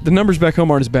ahead. The numbers back home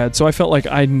aren't as bad, so I felt like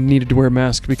I needed to wear a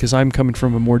mask because I'm coming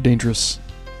from a more dangerous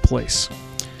place.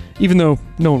 Even though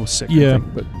no one was sick. Yeah.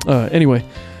 But anyway,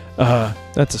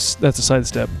 that's a side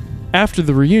step. After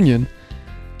the reunion,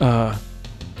 I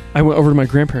went over to my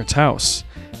grandparents' house,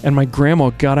 and my grandma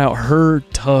got out her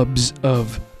tubs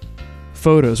of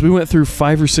photos. We went through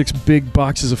 5 or 6 big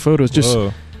boxes of photos. Just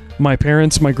my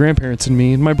parents, my grandparents, and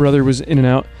me, and my brother was in and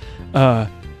out.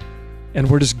 And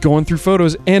we're just going through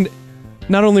photos, and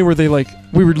not only were they like,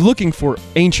 we were looking for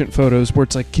ancient photos where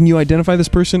it's like, can you identify this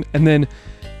person? And then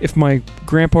if my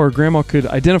grandpa or grandma could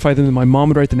identify them, then my mom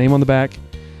would write the name on the back.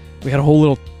 We had a whole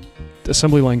little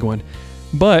assembly line going.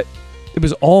 But it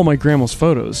was all my grandma's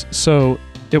photos. So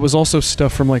it was also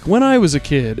stuff from like when I was a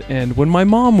kid and when my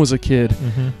mom was a kid.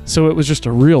 Mm-hmm. So it was just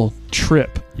a real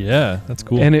trip. Yeah, that's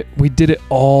cool. And we did it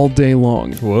all day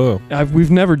long. Whoa. We've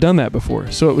never done that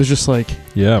before. So it was just like,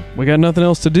 yeah, we got nothing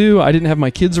else to do. I didn't have my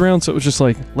kids around, so it was just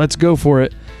like, let's go for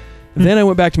it. And then I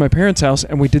went back to my parents' house,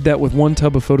 and we did that with 1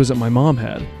 tub of photos that my mom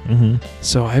had. Mm-hmm.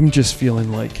 So I'm just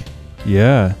feeling like,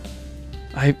 yeah,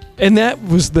 that's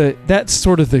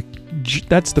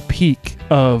the peak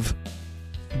of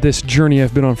this journey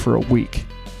I've been on for a week.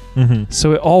 Mm-hmm.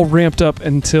 So it all ramped up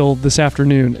until this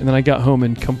afternoon, and then I got home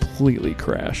and completely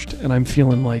crashed, and I'm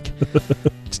feeling like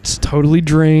it's totally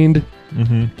drained.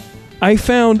 Mm-hmm. I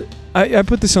found I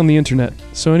put this on the internet,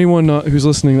 so anyone who's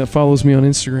listening that follows me on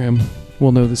Instagram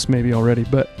will know this maybe already,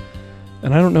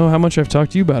 and I don't know how much I've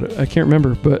talked to you about it. I can't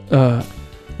remember, but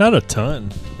Not a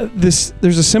ton. there's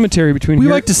a cemetery between We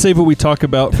here. like to save what we talk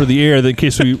about for the air in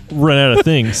case we run out of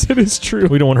things. It is true.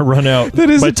 We don't want to run out That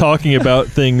is by a- talking about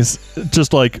things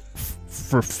just like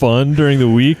for fun during the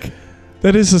week.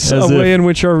 That is As a way if- in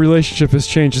which our relationship has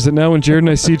changed. Is that now when Jared and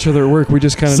I see each other at work, we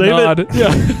just kind of Save it. nod.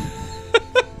 Yeah.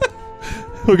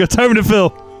 We got time to fill.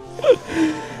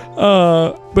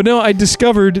 But no, I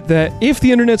discovered that if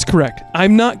the internet's correct,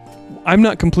 I'm not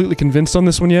completely convinced on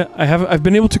this one yet. I've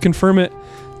been able to confirm it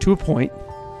to a point.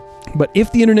 But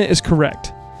if the internet is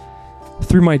correct,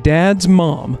 through my dad's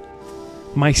mom,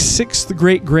 my 6th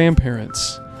great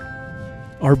grandparents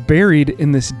are buried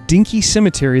in this dinky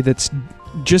cemetery that's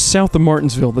just south of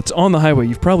Martinsville. That's on the highway.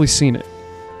 You've probably seen it.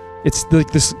 It's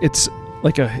like this. It's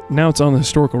like now it's on the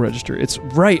historical register. It's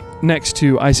right next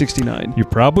to I-69.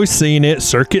 You've probably seen it,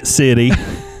 Circuit City.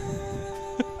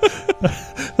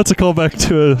 That's a callback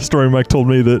to a story Mike told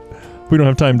me that we don't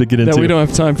have time to get into. That we don't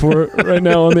have time for it right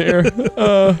now on the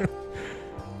air.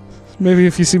 Maybe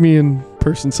if you see me in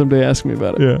person someday, ask me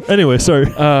about it. Yeah. Anyway, sorry.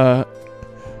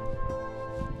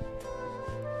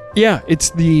 Yeah,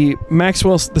 it's the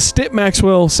Stitt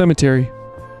Maxwell Cemetery,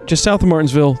 just south of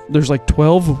Martinsville. There's like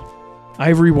 12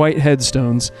 ivory white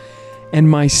headstones, and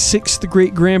my 6th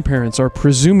great grandparents are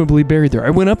presumably buried there. I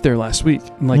went up there last week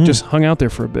and just hung out there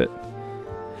for a bit.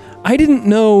 I didn't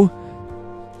know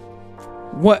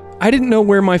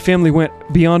where my family went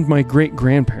beyond my great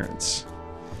grandparents.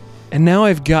 And now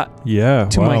I've got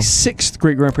to my 6th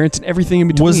great grandparents and everything in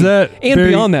between. Was that and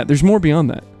beyond that? There's more beyond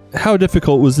that. How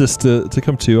difficult was this to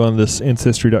come to on this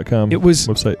Ancestry.com It was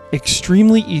website?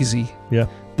 extremely easy. Yeah.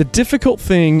 The difficult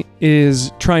thing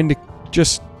is trying to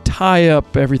just tie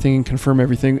up everything and confirm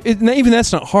everything. Even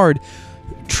that's not hard.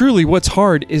 Truly, what's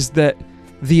hard is that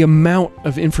the amount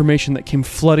of information that came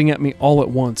flooding at me all at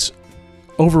once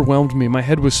overwhelmed me. My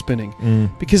head was spinning.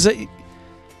 Because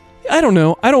I don't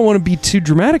know. I don't want to be too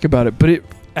dramatic about it, but it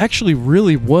actually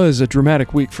really was a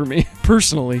dramatic week for me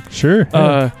personally. Sure.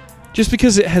 Yeah. Just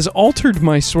because it has altered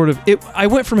my sort of... I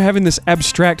went from having this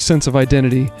abstract sense of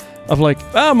identity of like,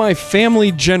 my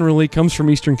family generally comes from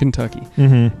Eastern Kentucky.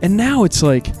 Mm-hmm. And now it's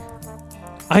like,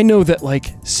 I know that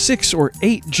like 6 or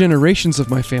 8 generations of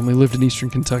my family lived in Eastern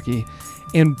Kentucky.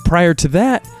 And prior to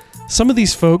that, some of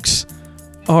these folks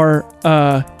are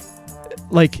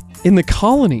like in the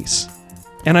colonies.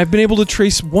 And I've been able to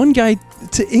trace one guy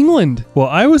to England. Well,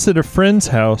 I was at a friend's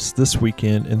house this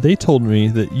weekend, and they told me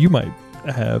that you might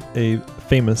have a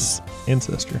famous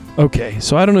ancestor. Okay,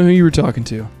 so I don't know who you were talking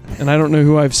to, and I don't know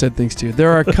who I've said things to. There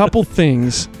are a couple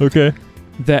things Okay.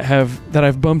 that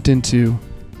I've bumped into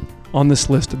on this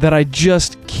list that I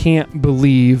just can't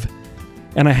believe,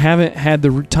 and I haven't had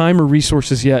the time or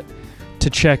resources yet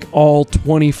to check all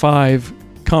 25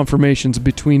 confirmations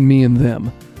between me and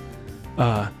them.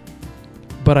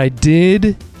 But I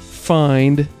did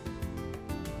find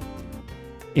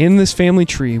in this family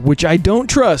tree, which I don't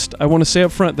trust. I want to say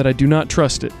up front that I do not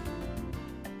trust it.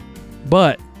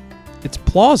 But it's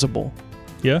plausible.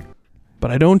 Yeah. But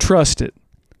I don't trust it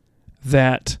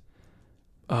that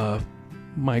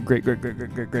my great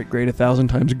 1,000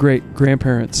 times great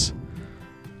grandparents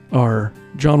are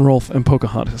John Rolfe and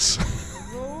Pocahontas.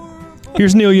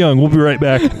 Here's Neil Young. We'll be right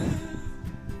back.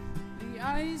 The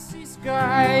icy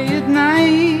sky at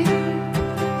night,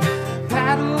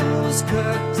 paddles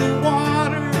cut the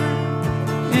water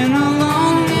in a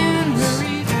long and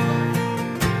hurried.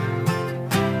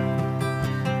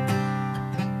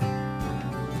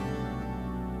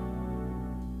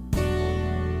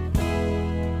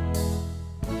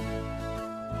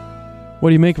 What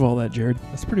do you make of all that, Jared?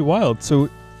 That's pretty wild. So,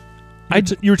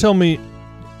 you were telling me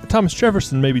Thomas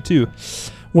Jefferson maybe too.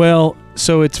 Well,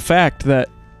 so it's fact that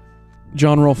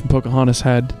John Rolfe and Pocahontas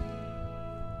had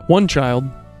one child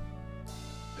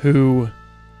who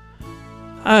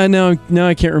now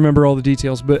I can't remember all the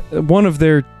details, but one of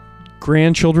their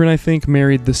grandchildren, I think,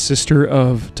 married the sister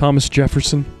of Thomas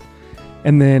Jefferson,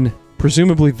 and then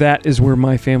presumably that is where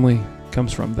my family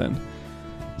comes from then.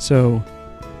 So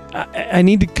I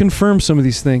need to confirm some of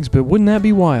these things, but wouldn't that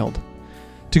be wild?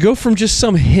 To go from just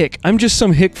some hick, I'm just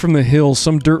some hick from the hills,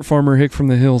 some dirt farmer hick from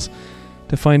the hills,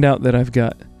 to find out that I've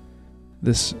got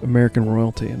this American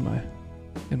royalty in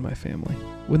my family.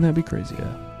 Wouldn't that be crazy?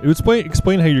 Yeah. It would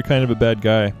explain how you're kind of a bad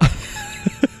guy.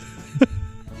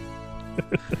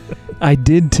 I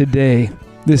did today.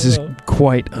 This is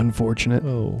quite unfortunate.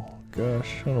 Oh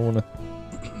gosh, I don't want to.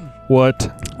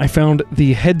 What? I found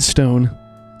the headstone,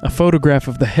 a photograph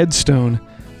of the headstone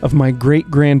of my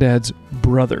great-granddad's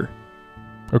brother.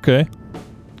 Okay.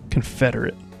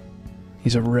 Confederate.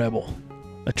 He's a rebel.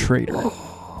 A traitor.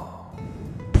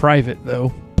 Private,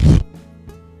 though.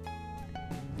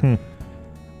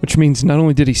 Which means not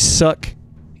only did he suck,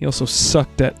 he also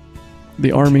sucked at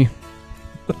the army.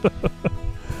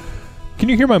 Can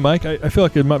you hear my mic? I feel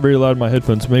like it's not very loud in my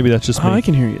headphones. Maybe that's just me. I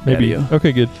can hear you. Maybe. Daddy-o.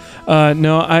 Okay, good.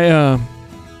 No,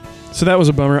 so that was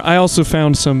a bummer. I also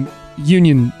found some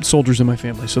Union soldiers in my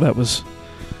family, so that was,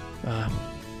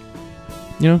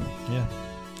 Yeah.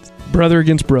 brother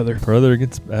against brother. Brother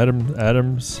against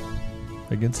Adams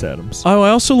against Adams. Oh, I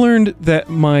also learned that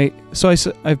I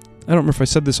don't remember if I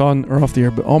said this on or off the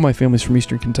air, but all my family's from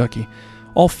Eastern Kentucky.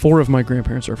 All 4 of my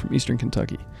grandparents are from Eastern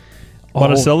Kentucky.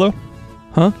 Monticello?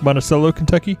 Huh? Monticello,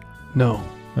 Kentucky? No.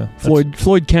 Oh,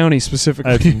 Floyd County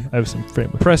specifically. I have some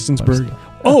family. Prestonsburg.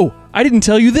 Oh, I didn't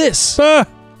tell you this. Ah!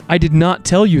 I did not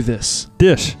tell you this.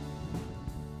 Dish.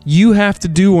 You have to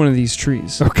do one of these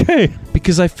trees Okay.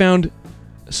 because I found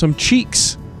some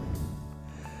cheeks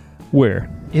Where?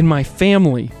 in my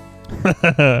family.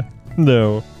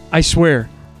 No. I swear.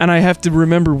 And I have to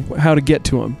remember how to get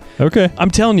to them. Okay.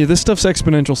 I'm telling you, this stuff's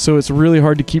exponential, so it's really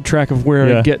hard to keep track of where I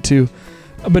Yeah. get to.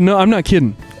 But no, I'm not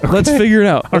kidding. Let's Okay. figure it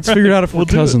out. Let's figure it out if We'll we're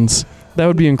do it. cousins. That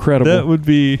would be incredible. That would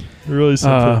be really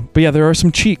simple. But yeah, there are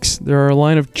some cheeks. There are a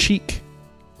line of cheek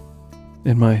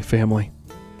in my family.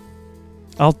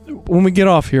 When we get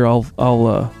off here, I'll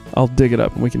dig it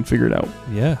up and we can figure it out.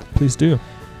 Yeah, please do.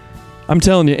 I'm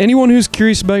telling you, anyone who's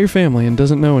curious about your family and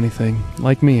doesn't know anything,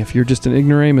 like me, if you're just an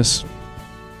ignoramus,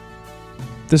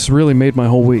 this really made my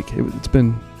whole week. It's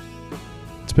been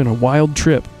a wild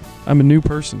trip. I'm a new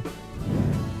person.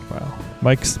 Wow.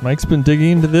 Mike's been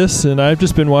digging into this, and I've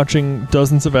just been watching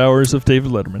dozens of hours of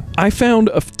David Letterman. I found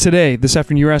this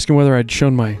afternoon, you were asking whether I'd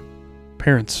shown my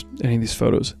parents any of these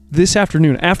photos. This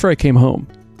afternoon, after I came home,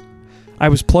 I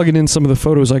was plugging in some of the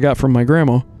photos I got from my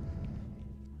grandma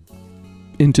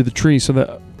into the tree so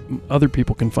that other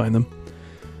people can find them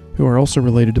who are also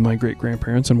related to my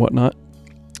great-grandparents and whatnot.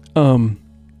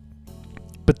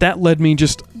 But that led me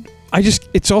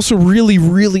it's also really,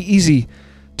 really easy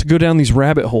to go down these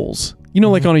rabbit holes.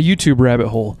 Like on a YouTube rabbit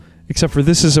hole, except for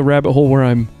this is a rabbit hole where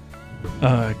I'm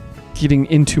getting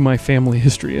into my family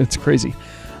history. It's crazy.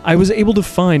 I was able to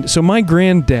find... So my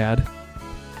granddad,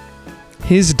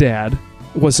 his dad,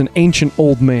 was an ancient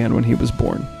old man when he was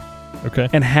born. Okay.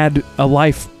 And had a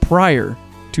life prior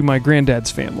to my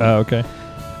granddad's family. Oh, okay.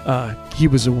 He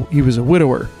was a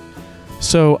widower.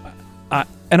 So,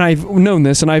 and I've known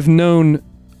this, and I've known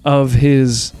of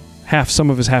some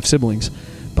of his half siblings,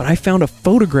 but I found a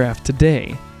photograph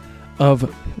today of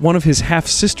one of his half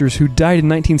sisters who died in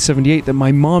 1978 that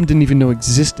my mom didn't even know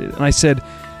existed. And I said,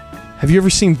 "Have you ever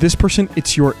seen this person?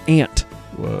 It's your aunt."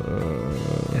 Whoa.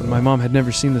 And my mom had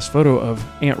never seen this photo of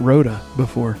Aunt Rhoda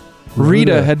before. Rhoda.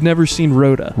 Rita had never seen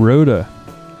Rhoda. Rhoda,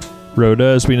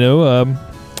 as we know, a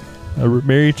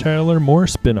Mary Tyler Moore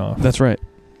spinoff. That's right.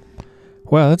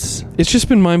 Wow, It's just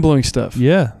been mind-blowing stuff.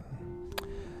 yeah.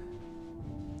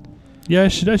 Yeah, I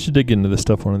should dig into this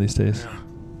stuff one of these days.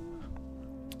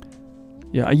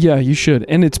 Yeah, you should.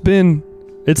 And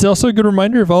It's also a good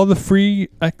reminder of all the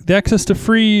access to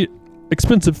free,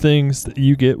 expensive things that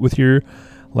you get with your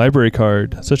library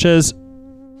card, such as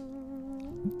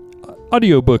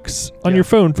audiobooks on your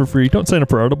phone for free. Don't sign up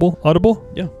for Audible.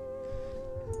 Yeah.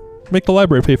 Make the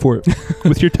library pay for it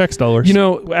with your tax dollars.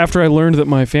 After I learned that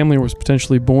my family was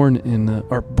potentially buried in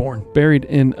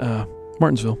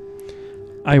Martinsville,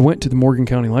 I went to the Morgan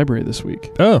County Library this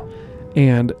week. Oh,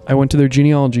 And I went to their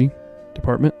genealogy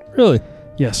department. really?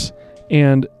 Yes.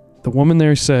 And the woman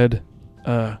there said,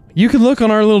 you can look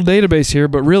on our little database here,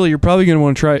 but really you're probably going to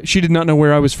want to try it. She did not know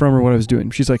where I was from or what I was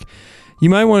doing. She's like, you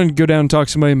might want to go down and talk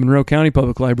to somebody in Monroe County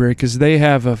Public Library because they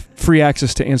have a free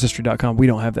access to Ancestry.com. We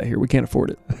don't have that here. We can't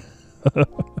afford it.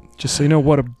 Just so you know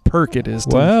what a perk it is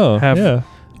to have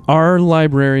our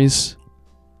libraries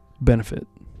benefit.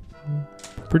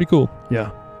 Pretty cool.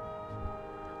 Yeah.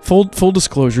 Full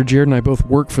disclosure, Jared and I both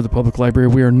work for the public library.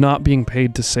 We are not being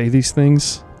paid to say these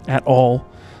things at all.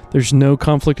 There's no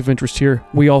conflict of interest here.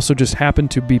 We also just happen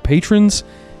to be patrons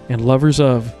and lovers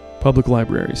of public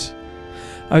libraries.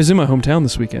 I was in my hometown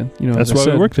this weekend. That's why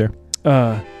we work there.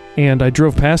 And I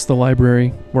drove past the library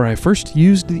where I first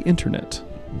used the internet.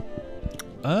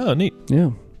 Oh, neat. Yeah.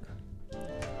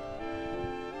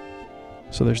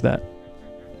 So there's that.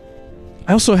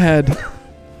 I also had...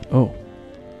 Oh.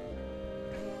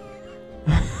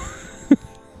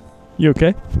 You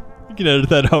okay? You can edit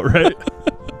that out, right?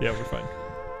 Yeah, we're fine.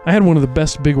 I had one of the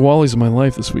best Big Wallies of my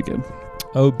life this weekend.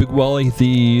 Oh, Big Wally,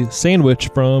 the sandwich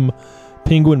from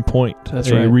Penguin Point. That's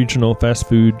a right. regional fast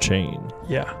food chain.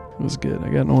 Yeah, it was good. I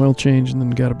got an oil change and then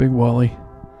got a Big Wally.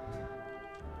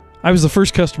 I was the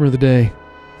first customer of the day,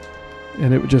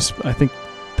 and it just, I think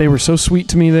they were so sweet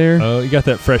to me there. Oh, you got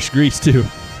that fresh grease, too.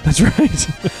 That's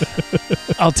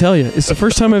right. I'll tell you, it's the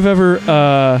first time I've ever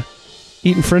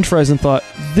eaten French fries and thought,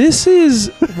 this is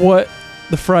what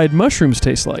the fried mushrooms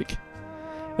taste like.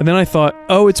 And then I thought,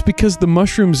 oh, it's because the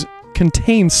mushrooms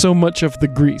contain so much of the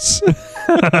grease.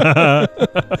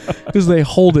 Because they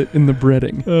hold it in the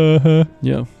breading. Uh-huh.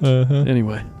 Yeah. Uh-huh.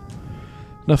 Anyway,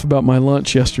 enough about my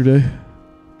lunch yesterday.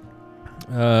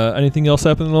 Anything else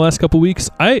happened in the last couple weeks?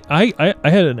 I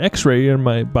had an X-ray in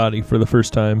my body for the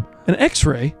first time. An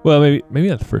X-ray? Well, maybe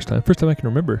not the first time. First time I can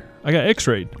remember. I got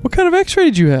X-rayed What kind of X-ray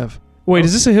did you have? Wait,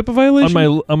 is this a HIPAA violation?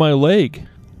 on my leg.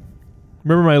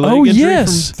 Remember my leg Oh, injury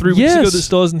yes. from 3 weeks ago Yes. that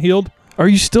still hasn't healed? Are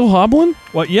you still hobbling?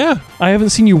 Well, yeah. I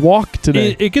haven't seen you walk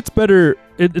today. It gets better.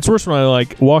 It's worse when I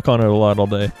walk on it a lot all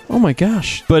day. Oh my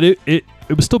gosh. But it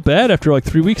was still bad after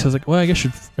 3 weeks. I was like, well, I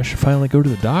guess I should finally go to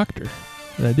the doctor,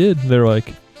 and I did. They're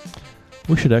like,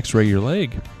 we should X-ray your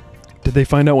leg. Did they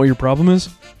find out what your problem is?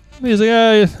 He's like,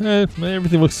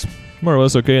 everything looks more or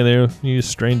less okay in there. You just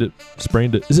sprained it.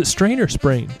 Is it strain or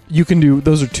sprain? You can do,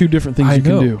 those are two different things I you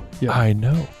know. can do. Yeah. I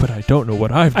know, but I don't know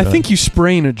what I've I done. think you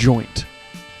sprain a joint.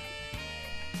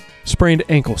 Sprained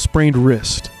ankle, sprained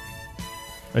wrist.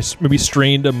 I maybe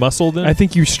strained a muscle then? I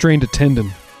think you strained a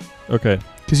tendon. Okay.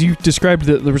 Because you described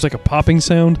that there was like a popping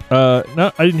sound. I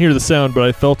didn't hear the sound, but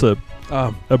I felt a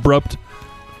abrupt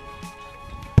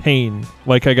pain,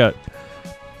 like I got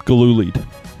galoolied.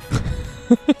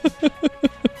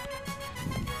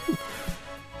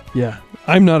 Yeah.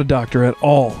 I'm not a doctor at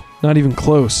all. Not even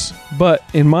close. But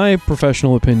in my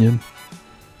professional opinion,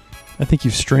 I think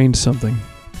you've strained something.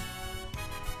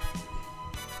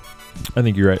 I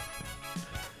think you're right.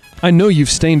 I know you've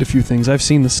stained a few things. I've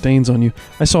seen the stains on you.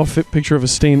 I saw a picture of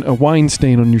a wine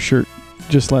stain on your shirt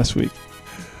just last week.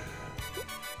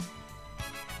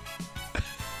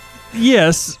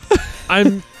 Yes,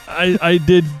 I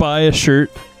did buy a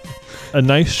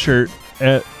nice shirt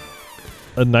at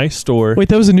a nice store. Wait,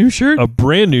 that was a new shirt? A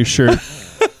brand new shirt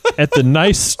at the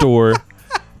nice store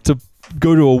to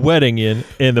go to a wedding in,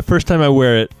 and the first time I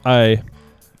wear it, I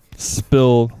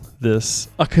spill this.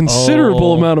 A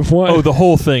considerable amount of wine. Oh, the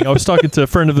whole thing. I was talking to a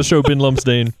friend of the show, Ben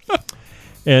Lumsdane,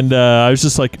 and I was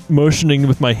just motioning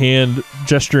with my hand,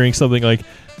 gesturing something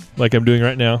like I'm doing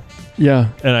right now, Yeah.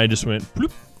 and I just went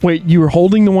bloop. Wait, you were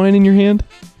holding the wine in your hand?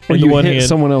 Or In the you one hit hand.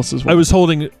 someone else's wine? I was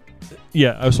holding it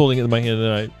in my hand,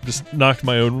 and I just knocked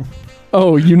my own.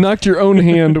 Oh, you knocked your own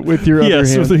hand with your other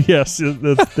hand. Yes,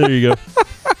 there you go.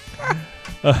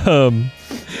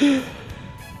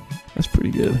 That's pretty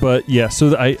good. But yeah,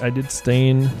 so I did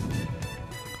stain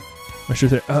my shirt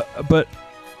there. But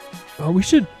we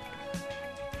should.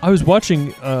 I was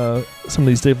watching some of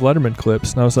these Dave Letterman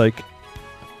clips, and I was like,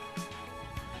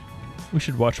 we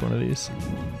should watch one of these.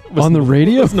 On the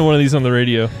radio? Listen to one of these on the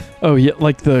radio. Oh, yeah,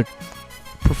 like the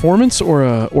performance or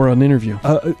an interview?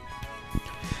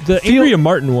 The Andrea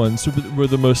Martin ones were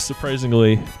the most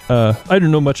surprisingly. I don't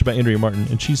know much about Andrea Martin,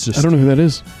 and she's just. I don't know who that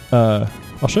is.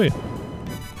 I'll show you.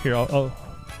 Here, I'll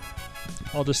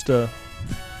just I'll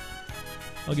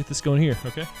get this going here.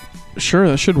 Okay. Sure,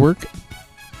 that should work.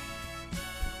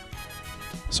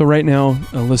 So right now,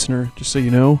 a listener, just so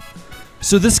you know.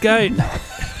 So this guy,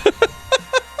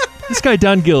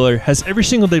 Don Giller, has every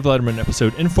single Dave Letterman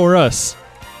episode, and for us,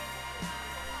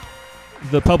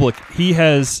 the public, he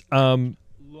has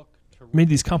made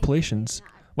these compilations.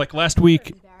 Like last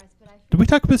week, did we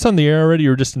talk about this on the air already,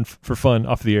 or just for fun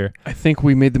off the air? I think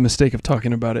we made the mistake of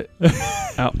talking about it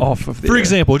off of the For air.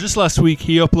 example, just last week,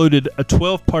 he uploaded a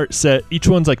 12-part set. Each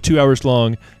one's 2 hours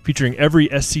long, featuring every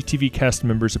SCTV cast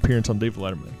member's appearance on Dave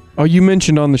Letterman. Oh, you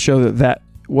mentioned on the show that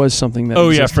was something that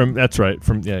existed. That's right.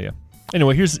 Yeah.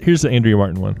 Anyway, here's the Andrea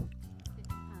Martin one.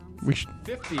 We should,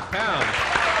 50 pounds.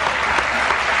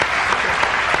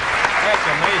 That's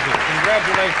amazing.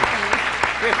 Congratulations.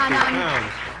 50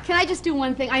 pounds. Can I just do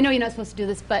one thing? I know you're not supposed to do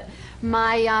this, but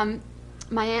my aunt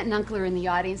and uncle are in the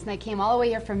audience, and they came all the way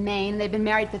here from Maine. They've been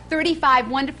married for 35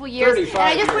 wonderful years. 35 and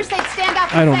I just years. wish they'd stand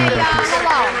up I and don't know say about this.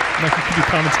 hello. Like he could do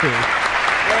commentary.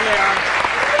 There they are.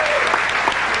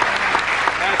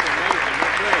 That's amazing.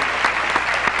 That's great.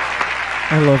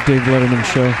 I love Dave Letterman's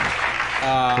show.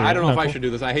 I don't know if I should do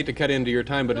this. I hate to cut into your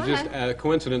time, but it's just a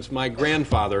coincidence. My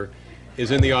grandfather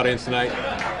is in the audience tonight.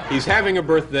 He's having a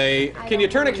birthday. Can you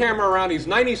turn a camera around? He's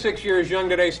 96 years young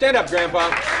today. Stand up, Grandpa.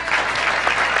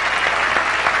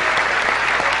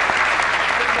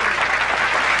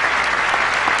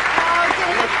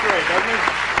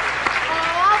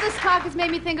 talk has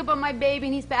made me think about my baby,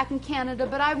 and he's back in Canada,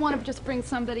 but I want to just bring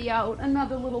somebody out.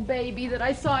 Another little baby that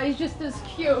I saw. He's just as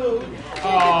cute. Look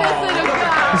at this little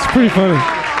guy. It's pretty funny.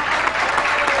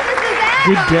 This is Adam.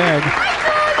 Good gag. Hi,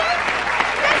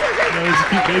 Jordan. This is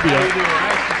He's a cute baby.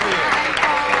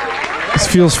 This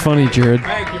feels funny, Jared.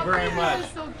 Thank you very much.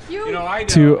 so cute. You know, I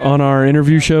To, on our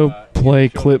interview show, play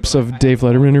clips of Dave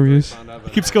Letterman interviews.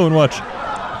 Keeps going. Watch.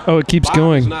 Oh, it keeps Bob is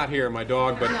going. not here, my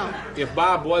dog, but No. if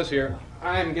Bob was here,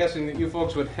 I'm guessing that you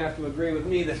folks would have to agree with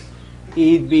me that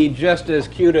he'd be just as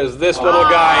cute as this little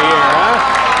guy here, huh?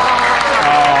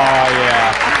 Oh,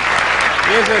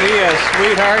 yeah. Isn't he a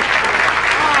sweetheart?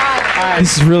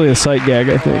 This is really a sight gag,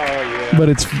 I think. Oh, yeah. But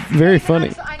it's very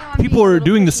funny. I know I'm People being a are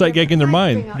doing little the sight gag in their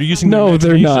mind. They're using No,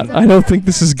 their they're not. imagination. I don't think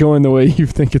this is going the way you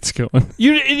think it's going.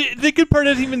 The good part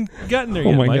hasn't even gotten there Oh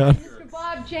yet, my Mike. God. Mr.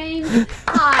 Bob James.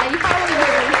 Hi, how are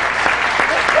you?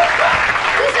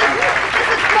 This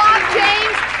is Bob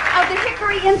James of the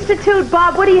Hickory Institute.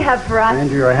 Bob, what do you have for us?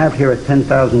 Andrew, I have here a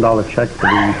 $10,000 check for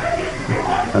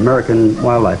the American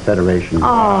Wildlife Federation.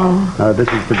 Oh, This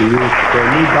is to be used for a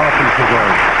new dolphin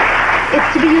preserve.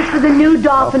 it's to be used for the new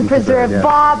dolphin Dolphin preserve. preserve, yeah.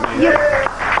 Bob, you...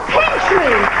 Pinchley!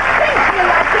 Pinchley,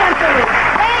 I can't believe.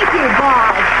 Thank you,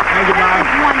 Bob. Thank you, Bob. That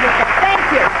was wonderful. Thank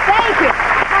you. Thank you.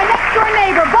 My next door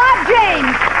neighbor, Bob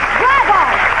James. Bravo.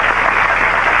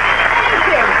 Thank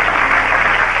you.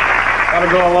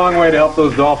 That'll go a long way to help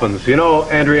those dolphins. You know,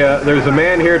 Andrea, there's a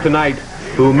man here tonight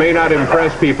who may not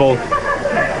impress people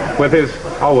with his...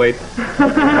 I'll wait.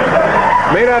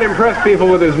 May not impress people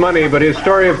with his money, but his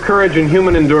story of courage and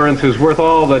human endurance is worth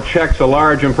all the checks a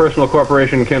large impersonal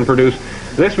corporation can produce.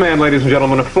 This man, ladies and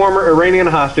gentlemen, a former Iranian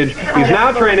hostage. He's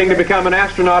now training to become an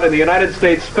astronaut in the United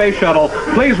States Space Shuttle.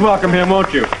 Please welcome him,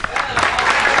 won't you?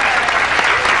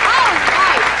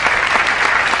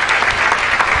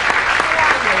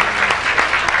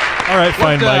 All right,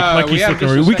 fine, Mike. we Mikey's have looking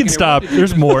just a rude. We can second here. stop. What did you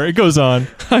There's more. It goes on.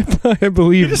 I You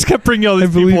believe just kept bringing all these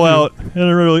believe people you. out, and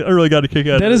I really got a kick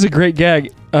out that of is it. a great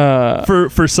gag.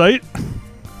 For sight.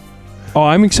 Oh,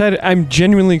 I'm excited. I'm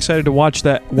genuinely excited to watch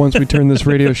that once we turn this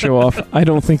radio show off. I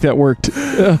don't think that worked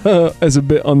as a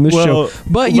bit on this Well, show.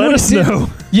 But you let know us what it did? know.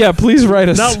 Yeah, please write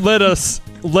us. Not let us.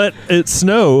 Let it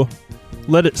snow.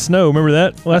 Let it snow. Remember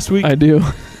that last week? I do.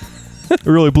 It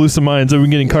really blew some minds. I've been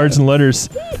getting cards and letters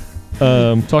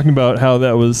talking about how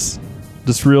that was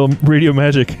just real radio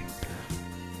magic.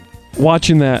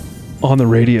 Watching that on the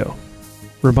radio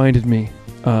reminded me.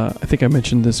 I think I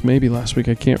mentioned this maybe last week.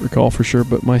 I can't recall for sure,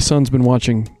 but my son's been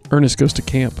watching Ernest Goes to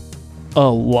Camp a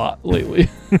lot lately,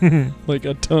 like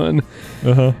a ton.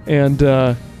 Uh-huh. And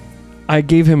I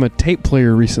gave him a tape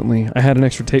player recently. I had an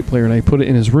extra tape player, and I put it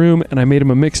in his room, and I made him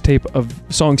a mixtape of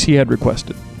songs he had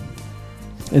requested.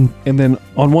 And then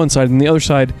on one side, and the other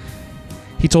side,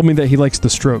 he told me that he likes the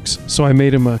Strokes, so I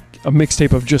made him a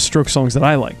mixtape of just Strokes songs that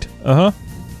I liked. Uh-huh.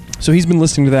 So he's been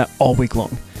listening to that all week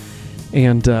long.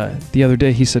 And the other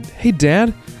day he said, "Hey,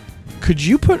 Dad, could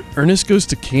you put Ernest Goes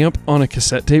to Camp on a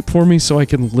cassette tape for me so I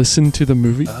can listen to the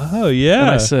movie?" Oh, yeah. And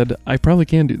I said, "I probably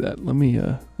can do that. Let me.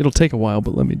 It'll take a while,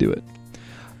 but let me do it."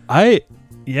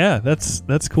 Yeah,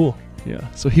 that's cool. Yeah.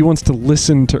 So he wants to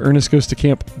listen to Ernest Goes to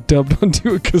Camp dubbed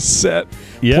onto a cassette,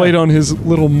 Yeah. played on his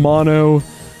little mono,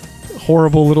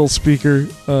 horrible little speaker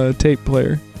tape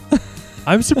player.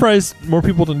 I'm surprised more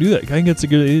people don't do that. I think that's a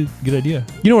good idea.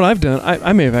 You know what I've done?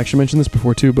 I may have actually mentioned this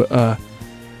before too, but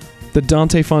the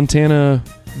Dante Fontana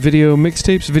video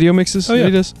mixtapes, video mixes Oh, yeah. that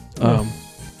he does. Yeah.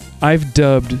 I've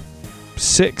dubbed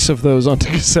 6 of those onto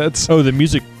cassettes. Oh, the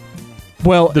music.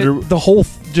 Well, that are- the whole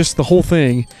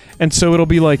thing, and so it'll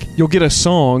be like you'll get a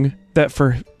song that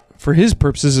for his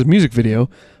purposes is a music video,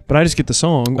 but I just get the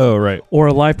song Oh, right. or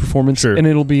a live performance, Sure. and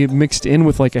it'll be mixed in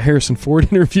with like a Harrison Ford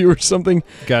interview or something.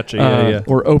 Gotcha. Yeah.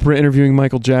 Or Oprah interviewing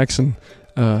Michael Jackson.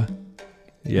 Yeah.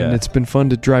 And it's been fun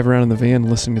to drive around in the van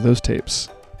listening to those tapes.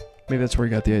 Maybe that's where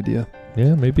he got the idea.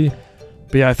 Yeah, maybe.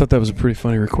 But yeah, I thought that was a pretty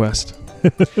funny request.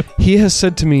 He has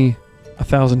said to me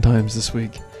 1,000 times this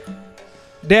week,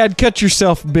 "Dad, cut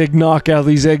yourself a big knock out of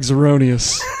these eggs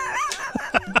erroneous."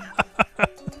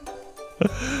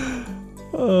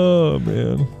 Oh,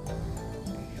 man.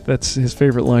 That's his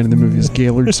favorite line in the movie is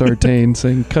Gaylord Sartain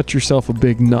saying, "Cut yourself a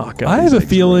big knock out I of have these a eggs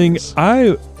feeling erroneous."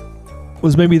 I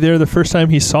was maybe there the first time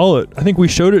he saw it. I think we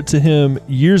showed it to him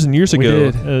years and years We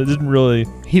ago. did. It didn't really...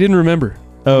 He didn't remember.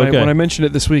 Oh, When okay. I mentioned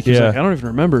it this week, he's Yeah. like, "I don't even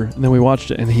remember." And then we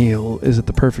watched it, and he is at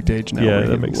the perfect age now. Yeah, where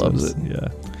that he makes loves sense. it. Yeah.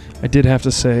 I did have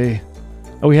to say,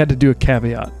 we had to do a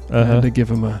caveat. I Uh-huh. had to give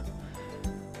him a,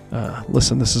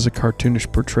 listen, this is a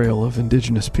cartoonish portrayal of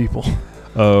indigenous people.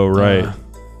 Oh, right.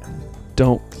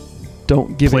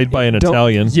 Don't give Played by an don't-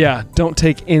 Italian. Yeah, don't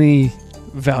take any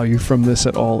value from this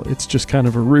at all. It's just kind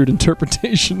of a rude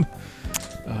interpretation.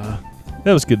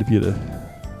 That was good of you to.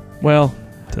 Well,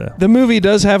 the movie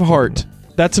does have heart.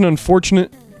 That's an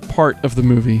unfortunate part of the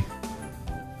movie.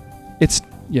 It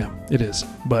is.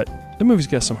 But the movie's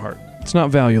got some heart. It's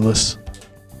not valueless.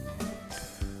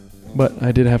 But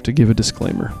I did have to give a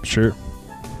disclaimer. Sure.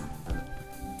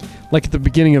 Like at the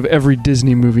beginning of every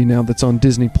Disney movie now that's on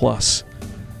Disney Plus.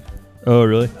 Oh,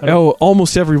 really?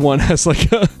 Almost everyone has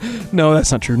like a... No,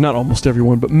 that's not true. Not almost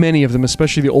everyone, but many of them,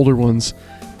 especially the older ones,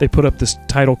 they put up this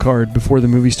title card before the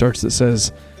movie starts that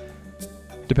says,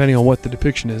 depending on what the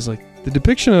depiction is, like the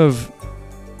depiction of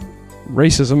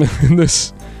racism in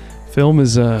this film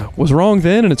is was wrong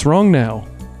then and it's wrong now,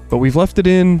 but we've left it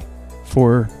in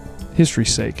for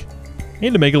history's sake.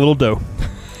 And to make a little dough.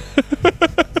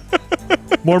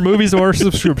 More movies, more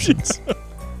subscriptions.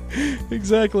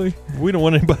 Exactly. We don't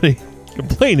want anybody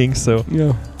complaining, so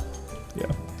yeah.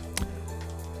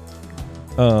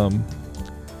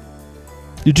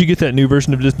 Did you get that new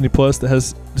version of Disney Plus that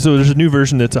has? So there's a new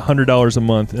version that's $100 a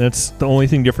month, and that's the only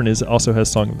thing different is it also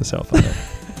has Song of the South on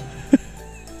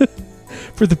it.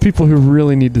 For the people who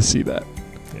really need to see that.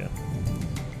 Yeah.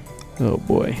 Oh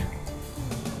boy.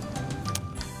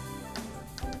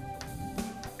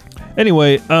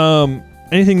 Anyway,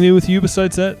 anything new with you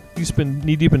besides that? You've been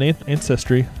knee deep in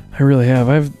Ancestry. I really have.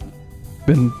 I've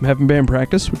been having band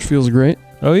practice, which feels great.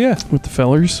 Oh yeah, with the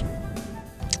fellers.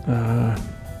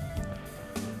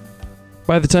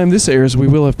 By the time this airs, we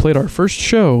will have played our first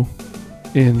show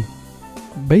in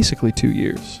basically 2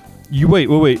 years. You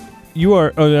wait. You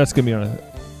are. Oh, that's gonna be on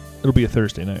it'll be a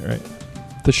Thursday night, right?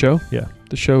 The show? Yeah.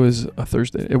 The show is a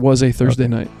Thursday. It was a Thursday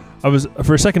night. I was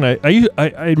for a second. I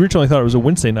originally thought it was a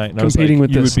Wednesday night, and competing I was like,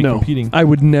 with you this. would be No, competing. I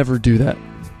would never do that.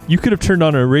 You could have turned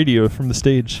on a radio from the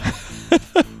stage.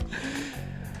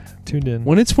 Tuned in.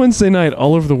 When it's Wednesday night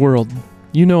all over the world,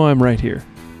 you know I'm right here.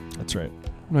 That's right.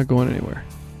 I'm not going anywhere.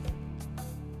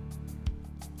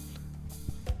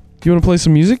 Do you want to play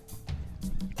some music?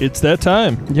 It's that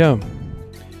time. Yeah.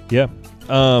 Yeah.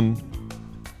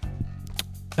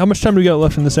 How much time do we got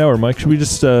left in this hour, Mike? Should we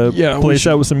just play us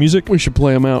out with some music? We should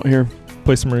play them out here.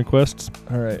 Play some requests.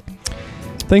 All right.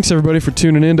 Thanks, everybody, for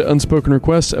tuning in to Unspoken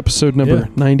Requests, episode number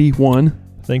 91.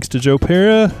 Thanks to Joe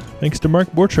Pera. Thanks to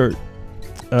Mark Borchardt.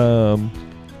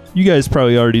 You guys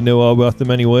probably already know all about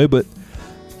them anyway, but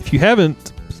if you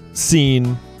haven't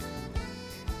seen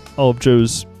all of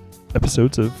Joe's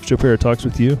episodes of Joe Pera Talks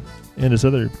With You and his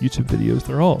other YouTube videos,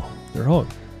 they're all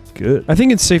good. I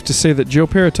think it's safe to say that Joe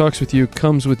Pera Talks With You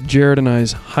comes with Jared and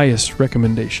I's highest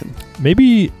recommendation.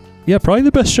 Probably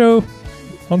the best show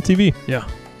on TV. Yeah.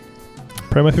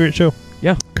 Probably my favorite show.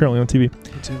 Yeah. Currently on TV.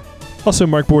 Me too. Also,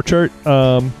 Mark Borchardt,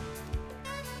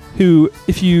 who,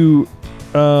 if you,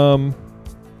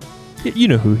 you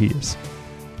know who he is.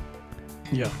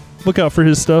 Yeah. Look out for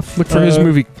his stuff. Look for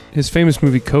his famous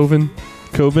movie, Coven.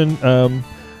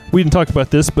 We didn't talk about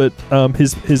this, but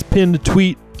his pinned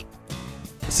tweet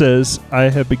says, I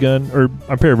have begun, or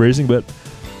I'm paraphrasing, but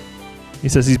he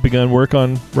says he's begun work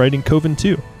on writing Coven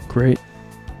 2. Great.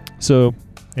 So,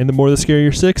 and the more the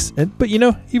scarier 6. But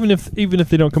even if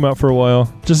they don't come out for a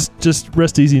while, just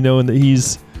rest easy knowing that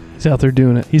he's out there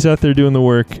doing it. He's out there doing the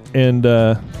work, and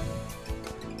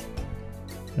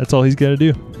that's all he's got to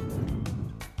do.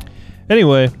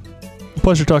 Anyway,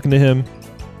 pleasure talking to him.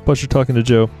 Pleasure talking to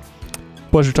Joe.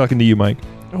 Pleasure talking to you, Mike.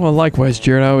 Well, likewise,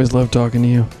 Jared. I always love talking to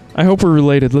you. I hope we're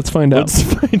related. Let's find out. Let's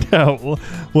find out.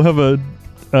 We'll have a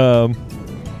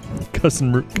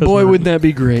cousin. Boy, would that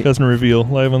be great. Cousin reveal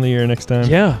live on the air next time.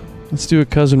 Yeah. Let's do a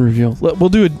cousin reveal. We'll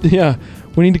do it. Yeah.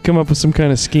 We need to come up with some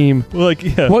kind of scheme.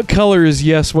 What color is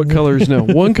yes? What color is no?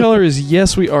 One color is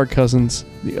yes, we are cousins.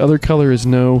 The other color is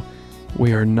no,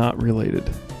 we are not related.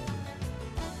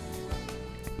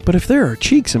 But if there are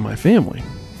cheeks in my family,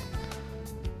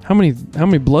 how many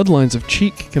bloodlines of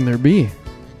cheek can there be?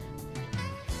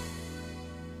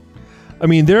 I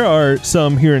mean, there are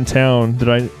some here in town that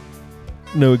I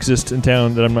know exist in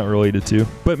town that I'm not related to,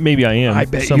 but maybe I am. I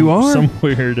bet you are.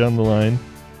 Somewhere down the line.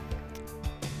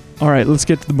 All right, let's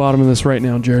get to the bottom of this right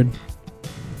now, Jared.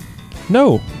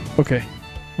 No. Okay.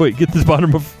 Wait, get to the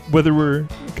bottom of whether we're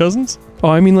cousins? Oh,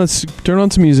 I mean, let's turn on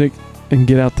some music and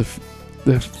get out the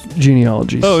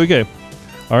genealogies. Oh, okay.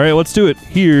 All right, let's do it.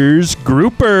 Here's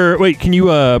Grouper. Wait, can you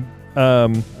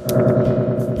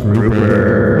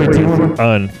Grouper.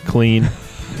 Unclean.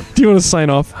 Do you want to sign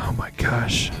off? Oh my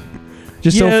gosh.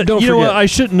 Just don't you forget. know what? I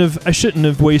shouldn't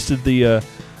have wasted the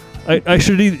I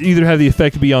should either have the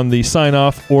effect be on the sign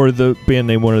off or the band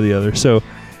name, one or the other. So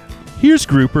here's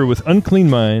Grouper with Unclean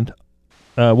Mind.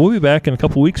 We'll be back in a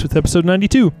couple weeks with episode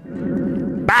 92.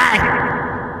 Bye.